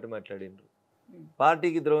గారు ఒక మాట మాట్లాడిండ్రు.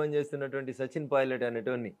 పార్టీకి ద్రోహం చేస్తున్నటువంటి సచిన్ పైలట్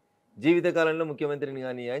అనేటోని జీవితకాలంలో ముఖ్యమంత్రిని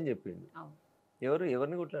కానీ అని చెప్పిండు.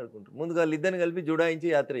 ఎవరిని కొట్లాడుకుంటారు? ముందుగా వాళ్ళిద్దరిని కలిపి జుడాయించి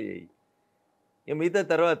యాత్ర చేయి, మిగతా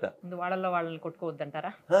తర్వాత వాళ్ళని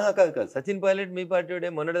కొట్టుకోవద్దంటారా? కాదు. సచిన్ పైలట్ మీ పార్టీ వాడే,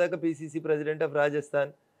 మొన్నటిదాకా పీసీసీ ప్రెసిడెంట్ ఆఫ్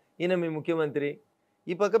రాజస్థాన్, ఈయన మీ ముఖ్యమంత్రి.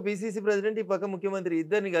 ఈ పక్క పీసీసీ ప్రెసిడెంట్, ఈ పక్క ముఖ్యమంత్రి,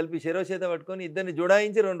 ఇద్దరిని కలిపి శరోచేత పట్టుకొని ఇద్దరిని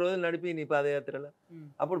జోడాయించి 2 రోజులు నడిపి నీ పాదయాత్రలో.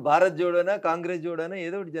 అప్పుడు భారత్ జోడోనా కాంగ్రెస్ జోడోనా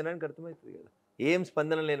ఏదో ఒకటి జనానికి అర్థమవుతుంది కదా. ఏం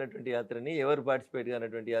స్పందన లేనటువంటి యాత్రని, ఎవరు పార్టిసిపేట్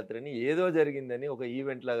కానటువంటి యాత్రని ఏదో జరిగిందని ఒక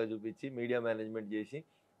ఈవెంట్ లాగా చూపించి మీడియా మేనేజ్మెంట్ చేసి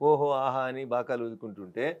ఓహో ఆహా అని బాకాలు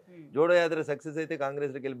ఊదుకుంటుంటే, జోడో యాత్ర సక్సెస్ అయితే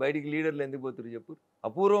కాంగ్రెస్లోకి వెళ్ళి బయటికి లీడర్లు ఎందుకు పోతురు చెప్పు?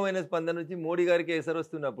 అపూర్వమైన స్పందన వచ్చి మోడీ గారికి ఎసరు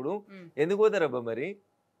వస్తున్నప్పుడు ఎందుకు పోతారబ్బా? మరి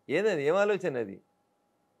ఏదది, ఏం ఆలోచన అది?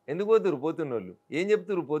 ఎందుకు పోతురు పోతున్నోళ్ళు? ఏం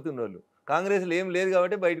చెప్తురు పోతున్నోళ్ళు? కాంగ్రెస్లో ఏం లేదు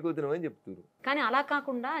కాబట్టి బయటకు పోతున్నాం అని చెప్తున్నారు. కానీ అలా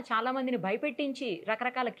కాకుండా చాలా మందిని భయపెట్టించి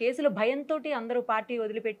రకరకాల కేసులు భయంతో అందరూ పార్టీ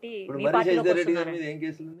వదిలిపెట్టి శశిధర్ రెడ్డి గారి మీద ఏం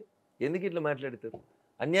కేసులు ఉన్నాయి? ఎందుకు ఇట్లా మాట్లాడతారు?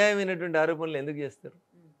 అన్యాయమైనటువంటి ఆరోపణలు ఎందుకు చేస్తారు?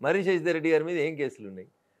 మరి శశిధర్ రెడ్డి గారి మీద ఏం కేసులు ఉన్నాయి?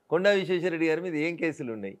 కొండా విశ్వేశ్వరరెడ్డి గారి మీద ఏం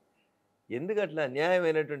కేసులు ఉన్నాయి? ఎందుకు అట్లా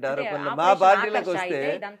అన్యాయమైనటువంటి ఆరోపణలు? మా పార్టీలకు వస్తే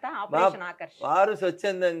వారు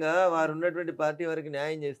స్వచ్ఛందంగా వారు ఉన్నటువంటి పార్టీ వారికి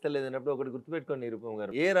న్యాయం చేస్తలేదన్నప్పుడు ఒకటి గుర్తుపెట్టుకోండి నిరుపమ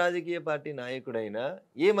గారు, ఏ రాజకీయ పార్టీ నాయకుడైనా,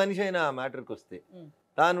 ఏ మనిషి అయినా ఆ మ్యాటర్కి వస్తే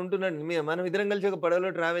తాను ఉంటున్నట్టు మనం ఇద్దరం కలిసి ఒక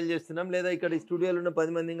పడవలో ట్రావెల్ చేస్తున్నాం, లేదా ఇక్కడ స్టూడియోలో ఉన్న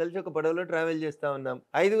 10 మంది కలిసి ఒక పడవలో ట్రావెల్ చేస్తా ఉన్నాం.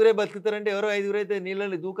 5గురే బతుకుతారంటే ఎవరో 5గురు అయితే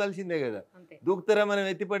నీళ్ళని దూకాల్సిందే కదా. దూకుతారా, మనం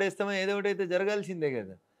ఎత్తి పడేస్తామా, ఏదో ఒకటి అయితే జరగాల్సిందే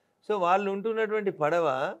కదా. సో వాళ్ళు ఉంటున్నటువంటి పడవ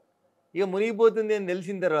ఇక మునిగిపోతుంది అని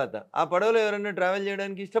తెలిసిన తర్వాత ఆ పడవలో ఎవరైనా ట్రావెల్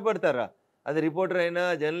చేయడానికి ఇష్టపడతారా? అది రిపోర్టర్ అయినా,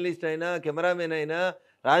 జర్నలిస్ట్ అయినా, కెమెరామెన్ అయినా,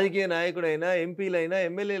 రాజకీయ నాయకుడైనా, ఎంపీలైనా,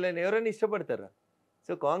 ఎమ్మెల్యేలైనా ఎవరైనా ఇష్టపడతారా?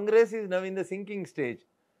 So Congress is now in the sinking stage.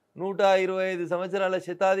 125 సంవత్సరాల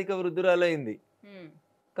శతాధిక వృద్ధురాలైంది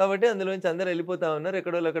కాబట్టి అందులోంచి అందరూ వెళ్ళిపోతా ఉన్నారు.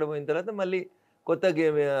 ఎక్కడోళ్ళు అక్కడ పోయిన తర్వాత మళ్ళీ కొత్త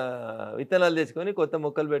విత్తనాలు తెచ్చుకొని కొత్త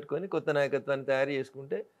మొక్కలు పెట్టుకొని కొత్త నాయకత్వాన్ని తయారు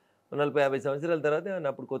చేసుకుంటే 40-50 సంవత్సరాల తర్వాత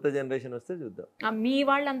అప్పుడు కొత్త జనరేషన్ వస్తే చూద్దాం. మీ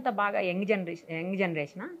వాళ్ళంతా బాగా యంగ్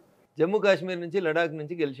జనరేషన్ జమ్మూ కాశ్మీర్ నుంచి లడాక్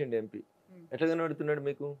నుంచి గెలిచిండు ఎంపీ. ఎట్లా కనబడుతున్నాడు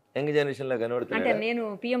మీకు? యంగ్ జనరేషన్ లా అంటే కనబడుతున్నాడు. నేను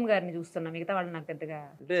పిఎం గారిని చూస్తున్నా, మిగతా వాళ్ళు నాకు పెద్దగా.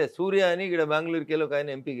 అంటే సూర్య అని ఇక్కడ బెంగళూరుకి వెళ్ళి ఒక ఆయన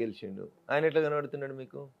ఎంపీ గెలిచిండు. ఆయన ఎట్లా కనబడుతున్నాడు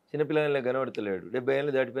మీకు? చిన్నపిల్లలా కనబడతలేడు. 70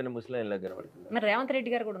 ఏళ్ళు దాటిపోయిన ముసలాయనలా కనబడుతున్నాడు. మరి రేవంత్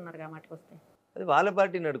రెడ్డి గారు కూడా ఉన్నారు మాటకు వస్తే. అది వాళ్ళ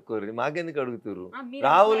పార్టీని అడుక్కోరు, మాకెందుకు అడుగుతారు?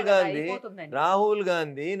 రాహుల్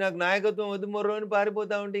గాంధీ నాకు నాయకత్వం వద్దు మొర్రో అని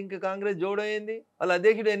పారిపోతా ఉంటే ఇంకా కాంగ్రెస్ జోడైంది. వాళ్ళ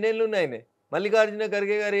అధ్యక్షుడు ఎన్నేళ్ళు ఉన్నాయనే. మల్లికార్జున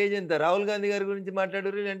ఖర్గే గారు ఏజ్ ఎంత? రాహుల్ గాంధీ గారి గురించి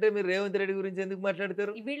మాట్లాడారు అంటే మీరు రేవంత్ రెడ్డి గురించి ఎందుకు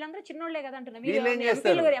మాట్లాడతారు? వీళ్ళందరూ చిన్నోళ్లే కదా అంటున్నా. వీళ్ళు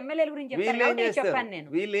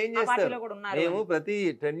ఏం చేస్తారు? మేము ప్రతి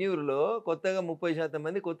టెన్యూర్ లో కొత్తగా 30%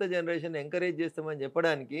 మంది కొత్త జనరేషన్ ఎంకరేజ్ చేస్తామని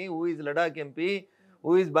చెప్పడానికి who is Ladakh MP,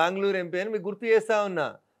 who is Bengaluru MP అని మీకు గుర్తు చేస్తా ఉన్నా.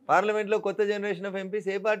 పార్లమెంట్ లో కొత్త జనరేషన్ ఆఫ్ ఎంపీస్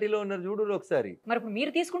ఏ పార్టీలో ఉన్నారు చూడు ఒకసారి. మరి ఇప్పుడు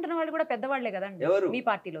మీరు తీసుకుంటున్న వాళ్ళు కూడా పెద్దవాళ్లే కదండి. ఎవరు మీ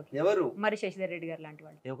పార్టీలో? ఎవరు? మరి శశిధర్ రెడ్డి గారు లాంటి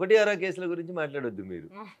వాళ్ళు. 1-6 కేసుల గురించి మాట్లాడొద్దు మీరు.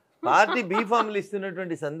 పార్టీ బీఫామ్లు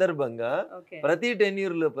ఇస్తున్నటువంటి సందర్భంగా ప్రతి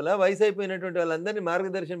టెన్యూర్ లోపల వయసు అయిపోయినటువంటి వాళ్ళందరినీ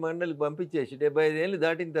మార్గదర్శన మండలికి పంపించేసి 75 ఏళ్ళు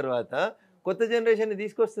దాటిన తర్వాత కొత్త జనరేషన్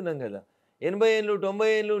తీసుకొస్తున్నాం కదా. 80 ఏళ్ళు 90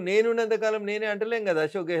 ఏళ్ళు నేనున్నంత కాలం నేనే అంటలేం కదా.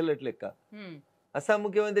 అశోక్ గెహ్లోట్ లెక్క. అస్సాం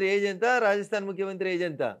ముఖ్యమంత్రి ఏజ్ ఎంత? రాజస్థాన్ ముఖ్యమంత్రి ఏజ్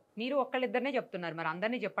ఎంత? మీరు ఒక్కళ్ళిద్దరినే చెప్తున్నారు, మరి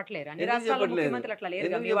అందరినీ చెప్పట్లేరు.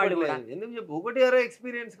 ఎందుకు చెప్పు? 1-6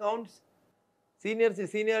 ఎక్స్పీరియన్స్ కౌంట్స్.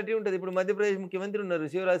 సీనియారిటీ ఉంటుంది. ఇప్పుడు మధ్యప్రదేశ్ ముఖ్యమంత్రి ఉన్నారు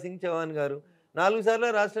శివరాజ్ సింగ్ చౌహాన్ గారు. 4 సార్లు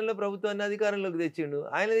రాష్ట్రంలో ప్రభుత్వాన్ని అధికారంలోకి తెచ్చిండు.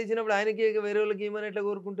 ఆయన తెచ్చినప్పుడు ఆయనకి వేరే వాళ్ళకి ఏమని ఎట్లా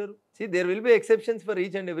కోరుకుంటారు? There will be exceptions for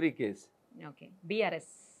each and every case.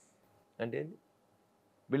 BRS అంటే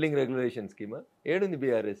బిల్డింగ్ రెగ్యులేషన్ స్కీమా? ఏడుంది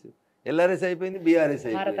బీఆర్ఎస్? ఎల్ఆర్ఎస్ అయిపోయింది, బీఆర్ఎస్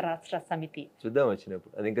అయిపోయింది. భారత రాష్ట్ర సమితి చూద్దాం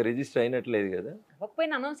వచ్చినప్పుడు. అది ఇంకా రిజిస్టర్ అయినట్లేదు కదా.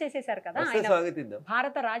 ఒక్కపోయినా అనౌన్స్ చేసేసారు కదా. వస్తే స్వాగతిద్దాం.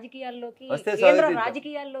 భారత రాజకీయాల్లోకి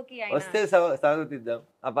వస్తే స్వాగతిద్దాం.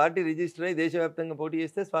 ఆ పార్టీ రిజిస్టర్ అయి దేశవ్యాప్తంగా పోటీ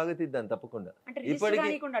చేస్తే స్వాగతిద్దాం తప్పకుండా.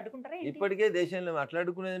 ఇప్పటికే దేశంలో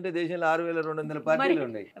మాట్లాడుకునేదంటే దేశంలో 6200 పార్టీలు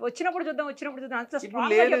ఉన్నాయి. వచ్చినప్పుడు చూద్దాం. ఇప్పుడు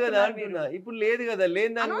లేదు కదా అంటున్నా. ఇప్పుడు లేదు కదా.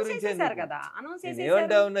 లేని దాని గురించి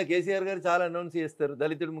ఏమంటా ఉన్నా. కేసీఆర్ గారు చాలా అనౌన్స్ చేస్తారు.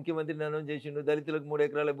 దళితుడు ముఖ్యమంత్రిని అనౌన్స్ చేసిండు, దళితులకు 3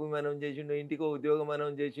 ఎకరాల భూమి అనౌన్స్ చేసిండు, ఇంటికో ఉద్యోగం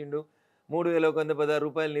అనౌన్స్ చేసిండు, 3116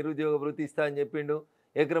 రూపాయలు నిరుద్యోగ వృత్తి ఇస్తా అని చెప్పిండు,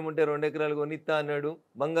 ఎకరం ఉంటే 2 ఎకరాలు కొనిస్తా అన్నాడు,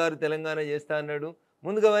 బంగారు తెలంగాణ చేస్తా అన్నాడు.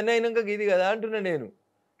 ముందుగా అవన్నీ అయినాక ఇది కదా అంటున్నా నేను.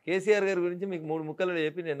 కేసీఆర్ గారి గురించి మీకు 3 ముక్కలు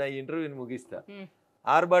చెప్పి నేను ఈ ఇంటర్వ్యూని ముగిస్తా.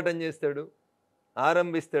 ఆర్భాటం చేస్తాడు,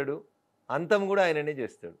 ఆరంభిస్తాడు, అంతం కూడా ఆయననే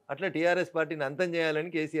చేస్తాడు. అట్లా టీఆర్ఎస్ పార్టీని అంతం చేయాలని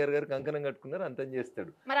కేసీఆర్ గారు కంకణం కట్టుకున్నారు. అంతం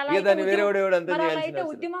చేస్తాడు. ఇక దాన్ని వేరేవాడేవాడు అంతం చేయాల్సిన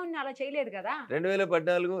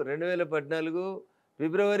 2014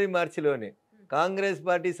 ఫిబ్రవరి మార్చిలోనే కాంగ్రెస్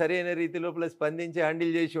పార్టీ సరైన రీతి లోపల స్పందించి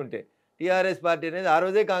హ్యాండిల్ చేసి ఉంటే టీఆర్ఎస్ పార్టీ అనేది ఆ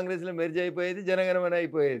రోజే కాంగ్రెస్ లో మెర్జ్ అయిపోయేది, జనగణమన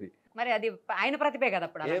అయిపోయేది. మరి అది ఆయన ప్రతిభే కదా.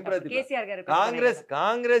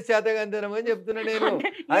 కాంగ్రెస్ చేతగంతనం అని చెప్తున్నా నేను.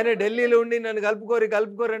 ఆయన ఢిల్లీలో ఉండి నన్ను కలుపుకోరు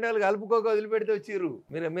అంటే వాళ్ళు కలుపుకోక వదిలిపెడితే వచ్చిర్రు.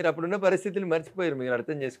 మీరు అప్పుడున్న పరిస్థితులు మర్చిపోయారు. మీరు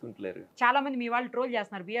అర్థం చేసుకుంటలేరు. చాలా మంది మీ వాళ్ళు ట్రోల్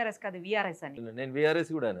చేస్తున్నారు బీఆర్ఎస్ కాదు విఆర్ఎస్ అని. నేను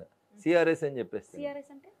విఆర్ఎస్ కూడా సిఆర్ఎస్ అని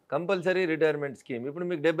చెప్పేస్తాను. Compulsory retirement scheme. ఇప్పుడు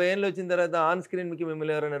మీకు 70 ఏళ్ళు వచ్చిన తర్వాత ఆన్ స్క్రీన్ మీకు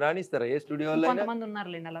మిమ్మల్ని ఎవరైనా రాణిస్తారా ఏ స్టూడియోలో?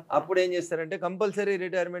 అప్పుడు ఏం చేస్తారంటే కంపల్సరీ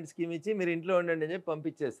రిటైర్మెంట్ స్కీమ్ ఇచ్చి మీరు ఇంట్లో ఉండండి అని చెప్పి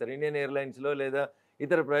పంపించేస్తారు. ఇండియన్ ఎయిర్లైన్స్ లో లేదా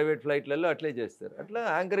ఇతర ప్రైవేట్ ఫ్లైట్లలో అట్లే చేస్తారు. అట్లా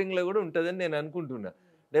యాంకరింగ్ లో కూడా ఉంటుందని నేను అనుకుంటున్నా.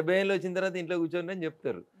 70 ఏళ్ళు వచ్చిన తర్వాత ఇంట్లో కూర్చోండి అని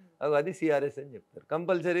చెప్తారు. అది సిఆర్ఎస్ అని చెప్తారు.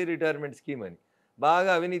 కంపల్సరీ రిటైర్మెంట్ స్కీమ్ అని.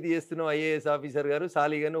 బాగా అవినీతి చేస్తున్నావు ఐఏఎస్ ఆఫీసర్ గారు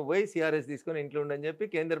సాలీగాను పోయి సిఆర్ఎస్ తీసుకొని ఇంట్లో ఉండని చెప్పి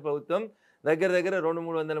కేంద్ర ప్రభుత్వం దగ్గర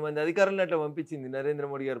 200-300 మంది అధికారులను అట్లా పంపించింది నరేంద్ర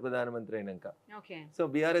మోడీ గారు ప్రధానమంత్రి అయినాక. సో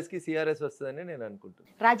బీఆర్ఎస్ కి సిఆర్ఎస్ వస్తుందని నేను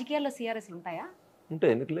అనుకుంటున్నాను. రాజకీయాల్లో సిఆర్ఎస్ ఉంటాయా?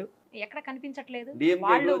 ఉంటాయి, ఎందుకు లేవు? ఎక్కడ కనిపించట్లేదు.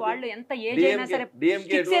 వాళ్ళు ఎంత ఏజ్ అయినా సరే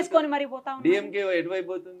ఫిక్స్ చేసుకొని మరి పోతా ఉన్నారు. డిఎంకే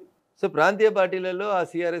ఎటువైపోతుంది. సో ప్రాంతీయ పార్టీలలో ఆ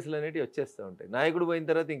సిఆర్ఎస్లు అనేవి వచ్చేస్తూ ఉంటాయి. నాయకుడు పోయిన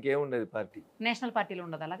తర్వాత ఇంకేముండదు పార్టీ. నేషనల్ పార్టీలో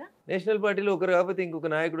ఉండదు అలాగా. నేషనల్ పార్టీలో ఒకరు కాకపోతే ఇంకొక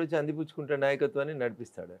నాయకుడు వచ్చి అందిపుచ్చుకుంటాడు, నాయకత్వాన్ని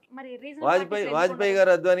నడిపిస్తాడు. వాజ్పేయి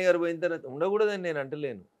గారు అద్వానీ గారు పోయిన తర్వాత ఉండకూడదని నేను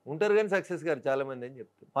అంటలేను. ఉంటారు కానీ సక్సెస్ గారు చాలా మంది అని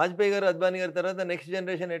చెప్తారు. వాజ్పేయి గారు అద్వానీ గారి తర్వాత నెక్స్ట్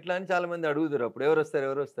జనరేషన్ ఎట్లా అని చాలా మంది అడుగుతారు. అప్పుడు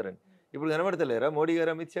ఎవరు వస్తారని. ఇప్పుడు కనబడతలేరా మోడీ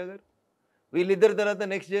గారు, అమిత్ షా గారు? వీళ్ళిద్దరు తర్వాత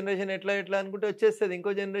నెక్స్ట్ జనరేషన్ ఎట్లా అనుకుంటే వచ్చేస్తుంది.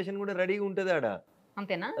 ఇంకో జనరేషన్ కూడా రెడీగా ఉంటుంది ఆడ.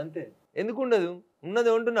 అంతేనా? అంతే. ఎందుకు ఉండదు? ఉన్నది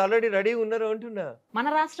అంటున్నా, ఆల్రెడీ రెడీగా ఉన్నారు అంటున్నా. మన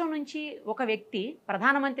రాష్ట్రం నుంచి ఒక వ్యక్తి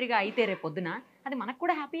ప్రధానమంత్రిగా అయితే రేపొద్దున అది మనకు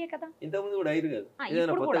కూడా హ్యాపీయే కదా. ఇంతకుముందు కూడా అయ్యారు కదా,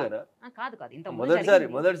 ఇప్పుడు కూడా కాదు కాదు ఇంత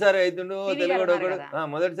మొదటిసారి అవుతుండో తెలుగు ఒకడు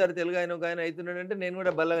మొదటిసారి తెలుగు ఆయన ఒక ఆయన అవుతున్నాడు అంటే నేను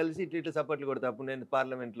కూడా బల్ల కలిసి ఇట్లా సపోర్ట్లు కొడతా అప్పుడు నేను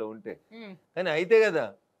పార్లమెంట్ లో ఉంటే. కానీ అయితే కదా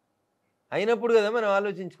అయినప్పుడు కదా మనం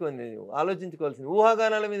ఆలోచించుకోవాల్సింది.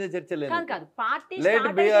 ఊహాగానాల మీద చర్చ లేదు. Let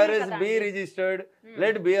BRS be registered,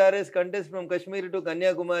 let BRS contest from Kashmir to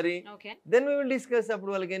Kanyakumari, then we will discuss.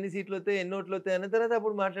 అప్పుడు వాళ్ళకి ఎన్ని సీట్లు వస్తాయి ఎన్ని ఓట్లు వస్తాయి అన్న తర్వాత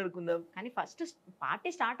అప్పుడు మాట్లాడుకుందాం.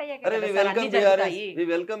 వి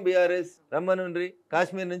వెల్కమ్ బీఆర్ఎస్, రమ్మనుండ్రి,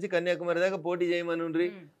 కాశ్మీర్ నుంచి కన్యాకుమారి దాకా పోటీ చేయమనుండ్రి.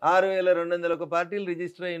 6201 పార్టీలు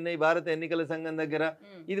రిజిస్టర్ అయి ఉన్నాయి భారత ఎన్నికల సంఘం దగ్గర.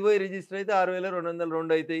 ఇది పోయి రిజిస్టర్ అయితే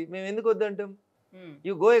 6202 అవుతాయి. మేము ఎందుకు వద్దంటాం?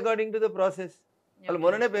 You go according to the process. వాళ్ళు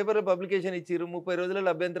మొన్ననే పేపర్లో పబ్లికేషన్ ఇచ్చిర్రు, 30 రోజులలో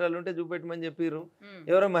అభ్యంతరాలు ఉంటే చూపెట్టమని చెప్పిర్రు.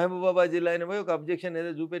 ఎవరో మహబూబాబాద్ జిల్లా అయిన పోయి ఒక అబ్జెక్షన్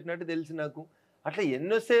ఏదో చూపెట్టినట్టు తెలుసు నాకు. అట్లా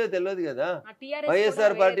ఎన్ని వస్తాయో తెలియదు కదా.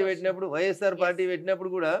 వైఎస్ఆర్ పార్టీ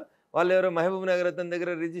పెట్టినప్పుడు కూడా వాళ్ళు ఎవరో మహబూబ్ నగర్ అతని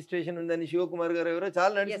దగ్గర రిజిస్ట్రేషన్ ఉందని శివకుమార్ గారు ఎవరో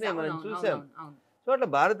చాలా నడిచినాయి, మనం చూసాం. సో అట్లా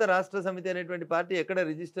భారత రాష్ట్ర సమితి అనేటువంటి పార్టీ ఎక్కడ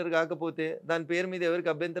రిజిస్టర్ కాకపోతే, దాని పేరు మీద ఎవరికి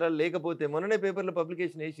అభ్యంతరాలు లేకపోతే, మొన్ననే పేపర్లో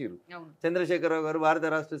పబ్లికేషన్ వేసిరు చంద్రశేఖరరావు గారు భారత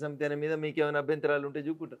రాష్ట్ర సమితి అనే మీద మీకు ఏమైనా అభ్యంతరాలు ఉంటే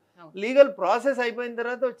చూపుకుంటారు. లీగల్ ప్రాసెస్ అయిపోయిన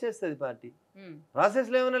తర్వాత వచ్చేస్తుంది పార్టీ.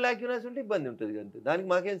 ప్రాసెస్ లో ఏమైనా లాక్యునస్ ఉంటే ఇబ్బంది ఉంటుంది అంతే, దానికి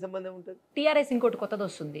మాకేం సంబంధం ఉంటుంది. టీఆర్ఎస్ ఇంకోటి కొత్తది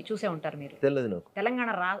వస్తుంది, చూసే ఉంటారు మీరు. తెలియదు నాకు. తెలంగాణ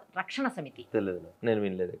రక్షణ సమితి తెలియదు నాకు, నేను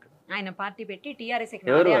వినలేదు. ఎక్కడ ఆయన పార్టీ పెట్టి టీఆర్ఎస్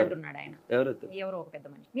అంటున్నాడు. ఆయన ఎవరో ఒక పెద్ద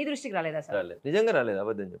మనిషి. మీ దృష్టికి రాలేదా సార్? నిజంగా రాలేదు,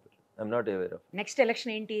 అబద్ధం చెప్పలేదు. I'm not aware of. Next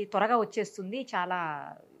election ఏంటి? త్వరగా వచ్చేస్తుంది, చాలా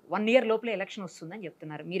 1 year లోపలే ఎలక్షన్ వస్తుంది అని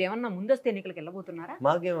చెప్తున్నారు. మీరు ఏమన్నా ముందస్తు ఎన్నికలకు వెళ్ళబోతున్నారా?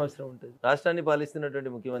 మాకేం అవసరం ఉంటుంది, రాష్ట్రాన్ని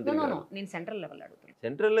పాలిస్తున్నటువంటి ముఖ్యమంత్రి. నేను సెంట్రల్ లెవెల్ అడుగుతున్నాను.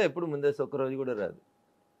 సెంట్రల్లో ఎప్పుడు ముందస్తు ఒక్క రోజు కూడా రాదు.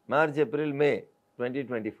 మార్చ్ ఏప్రిల్ మే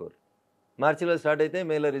 2024 మార్చిలో స్టార్ట్ అయితే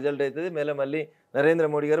మేలో రిజల్ట్ అవుతుంది. మేలో మళ్ళీ నరేంద్ర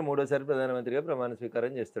మోడీ గారు 3వ ప్రధానమంత్రిగా ప్రమాణ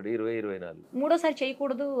స్వీకారం చేస్తాడు 2024. 3వ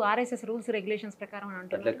చేయకూడదు, RSS రూల్స్ రెగ్యులేషన్స్ ప్రకారం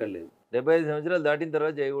అట్లా ఎక్కడ లేదు. 75 సంవత్సరాలు దాటిన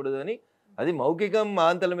తర్వాత చేయకూడదు అని అది మౌఖికం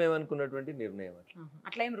మాంతలం ఏమనుకున్నటువంటి నిర్ణయం.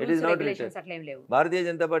 భారతీయ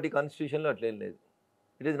జనతా పార్టీ కాన్స్టిట్యూషన్ లో అట్లేం లేదు.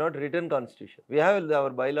 It is not return constitution. We have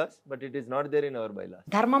our bylaws but it is not there in our bylaws.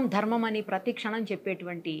 ధర్మం అని ప్రతి క్షణం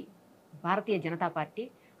చెప్పేటువంటి భారతీయ జనతా పార్టీ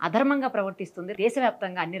అధర్మంగా ప్రవర్తిస్తుంది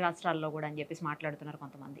దేశవ్యాప్తంగా అన్ని రాష్ట్రాల్లో కూడా అని చెప్పేసి మాట్లాడుతున్నారు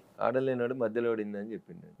కొంతమంది. ఆర్డర్ లేనాడు మధ్యలో ఓడిందని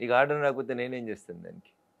చెప్పిండు. నీకు ఆర్డర్ రాకపోతే నేనేం చేస్తాను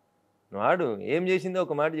దానికి? నువ్వు ఆడు, ఏం చేసిందో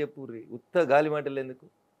ఒక మాట చెప్పుర్రి. ఉత్త గాలి మాటలు ఎందుకు,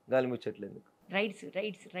 గాలి ముచ్చట్లు ఎందుకు?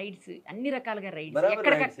 రైట్స్ అన్ని రకాలుగా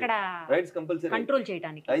రైట్స్ కంట్రోల్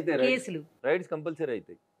చేయడానికి కేసులు రైట్స్ కంపల్సరీ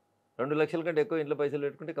అవుతాయి. 2 లక్షల కంటే ఎక్కువ ఇంట్లో పైసలు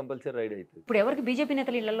పెట్టుకుంటే కంపల్సరీ రైడ్ అవుతుంది. ఇప్పుడు ఎవరికి బీజేపీ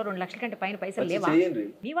నేతలు ఇళ్లలో 2 లక్షల కంటే పైన పైసలు లేవా?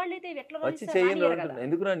 మీ వాళ్ళైతే వచ్చి చేయండి.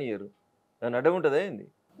 ఎందుకు రానియరు? నన్ను అడ్డం ఉంటుందా ఏంది?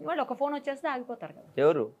 వాళ్ళు ఒక ఫోన్ వచ్చేస్తే ఆగిపోతారు కదా.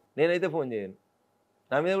 ఎవరు? నేనైతే ఫోన్ చేయను.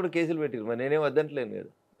 నా మీద కూడా కేసులు పెట్టిరు, మరి నేనేం వద్దంటలేను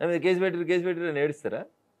కదా. నా మీద కేసు పెట్టిరు అని ఏడుస్తారా?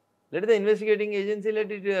 Let the investigating agency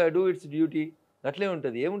let it do it's duty. అట్లే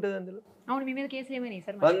ఉంటుంది. ఏముంటుంది అందులో? అవును, మీ మీద కేసులు ఏమైనాయి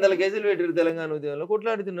సార్? 100 కేసులు పెట్టిరు తెలంగాణ ఉద్యమంలో.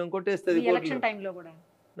 కొట్లాడుతున్నాం, కొట్టేస్తుంది. ఎలక్షన్ టైంలో కూడా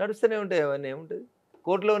నడుస్తూనే ఉంటాయి. అవన్నీ ఏముంటుంది?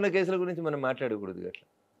 కోర్టులో ఉన్న కేసుల గురించి మనం మాట్లాడకూడదు. అట్లా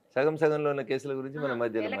సగంలో ఉన్న కేసుల గురించి మనం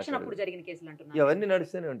మధ్యలో అవన్నీ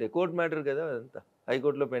నడుస్తూనే ఉంటాయి. కోర్టు మ్యాటర్ కదా అదంతా.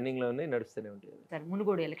 హైకోర్టులో పెండింగ్లో ఉన్నాయి, నడుస్తూనే ఉంటాయి. సార్,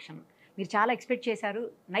 మునుగోడు ఎలక్షన్ మీరు చాలా ఎక్స్పెక్ట్ చేశారు.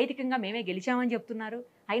 నైతికంగా మేమే గెలిచామని చెప్తున్నారు.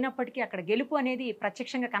 అయినప్పటికీ అక్కడ గెలుపు అనేది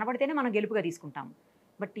ప్రత్యక్షంగా కనబడితేనే మనం గెలుపుగా తీసుకుంటాము.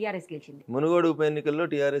 బట్ టీఆర్ఎస్ గెలిచింది. మునుగోడు ఉప ఎన్నికల్లో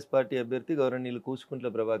టీఆర్ఎస్ పార్టీ అభ్యర్థి గౌరవనీయులు కూసుకుంట్ల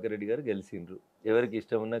ప్రభాకర్ రెడ్డి గారు గెలిచిండ్రు. ఎవరికి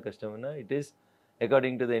ఇష్టం ఉన్నా కష్టం ఉన్నా it is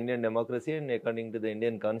according to the Indian democracy and according to the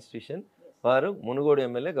Indian constitution. వారు మునుగోడు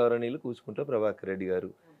ఎమ్మెల్యే గౌరవనీయులు కూసుకుంట్ల ప్రభాకర్ రెడ్డి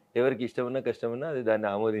గారు. ఎవరికి ఇష్టం ఉన్నా కష్టం ఉన్నా అది దాన్ని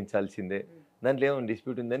ఆమోదించాల్సిందే. దాంట్లో ఏమైనా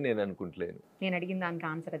డిస్ప్యూట్ ఉందని నేను అనుకుంటలేను. నేను అడిగిన దానికి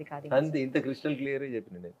ఆన్సర్ అది కాదు. అంతే, ఇంత క్రిస్టల్ క్లియర్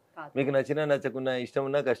చెప్పిన నేను. మీకు నచ్చినా నచ్చకున్నా ఇష్టం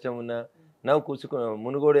ఉన్నా కష్టం ఉన్నా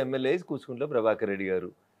మునుగోడు ఎమ్మెల్యే కూసుకుంట్ల ప్రభాకర్ రెడ్డి గారు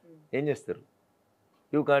ఏం చేస్తారు?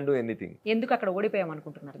 You can't do anything. ఎందుకు అక్కడ ఓడిపోయాం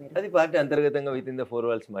అనుకుంటున్నారు మీరు? అది పార్టీ అంతర్గతంగా with in the 4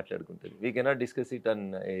 walls మాట్లాడుకుంటుంది. We cannot discuss it on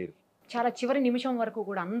air. చాలా చివరి నిమిషం వరకు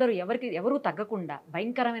కూడా అందరూ ఎవరూ తగ్గకుండా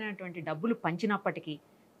భయంకరమైనటువంటి డబ్బులు పంచినప్పటికీ,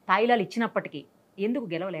 తాయిలాలు ఇచ్చినప్పటికీ ఎందుకు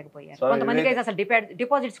గెలవలేకపోయారు? కొంతమందికి అయితే అసలు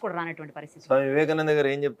డిపాజిట్స్ కూడా రానటువంటి పరిస్థితి. స్వామి వివేకానంద గారు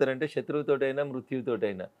ఏం చెప్తారంటే, శత్రువుతోటైనా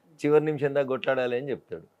మృత్యుతోటైనా చివరి నిమిషం దాకా కొట్లాడాలి అని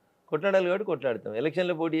చెప్తాడు. కొట్లాడాలి కాబట్టి కొట్లాడతాం.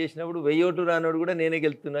 ఎలక్షన్లో పోటీ చేసినప్పుడు 1000 ఓట్లు రానోడు కూడా నేనే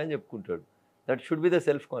గెలుతున్నా అని చెప్పుకుంటాడు. That should be the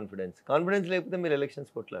self confidence. Confidence లేకపోతే మీరు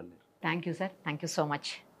elections కొట్లాడలేరు. Thank you sir, thank you so much.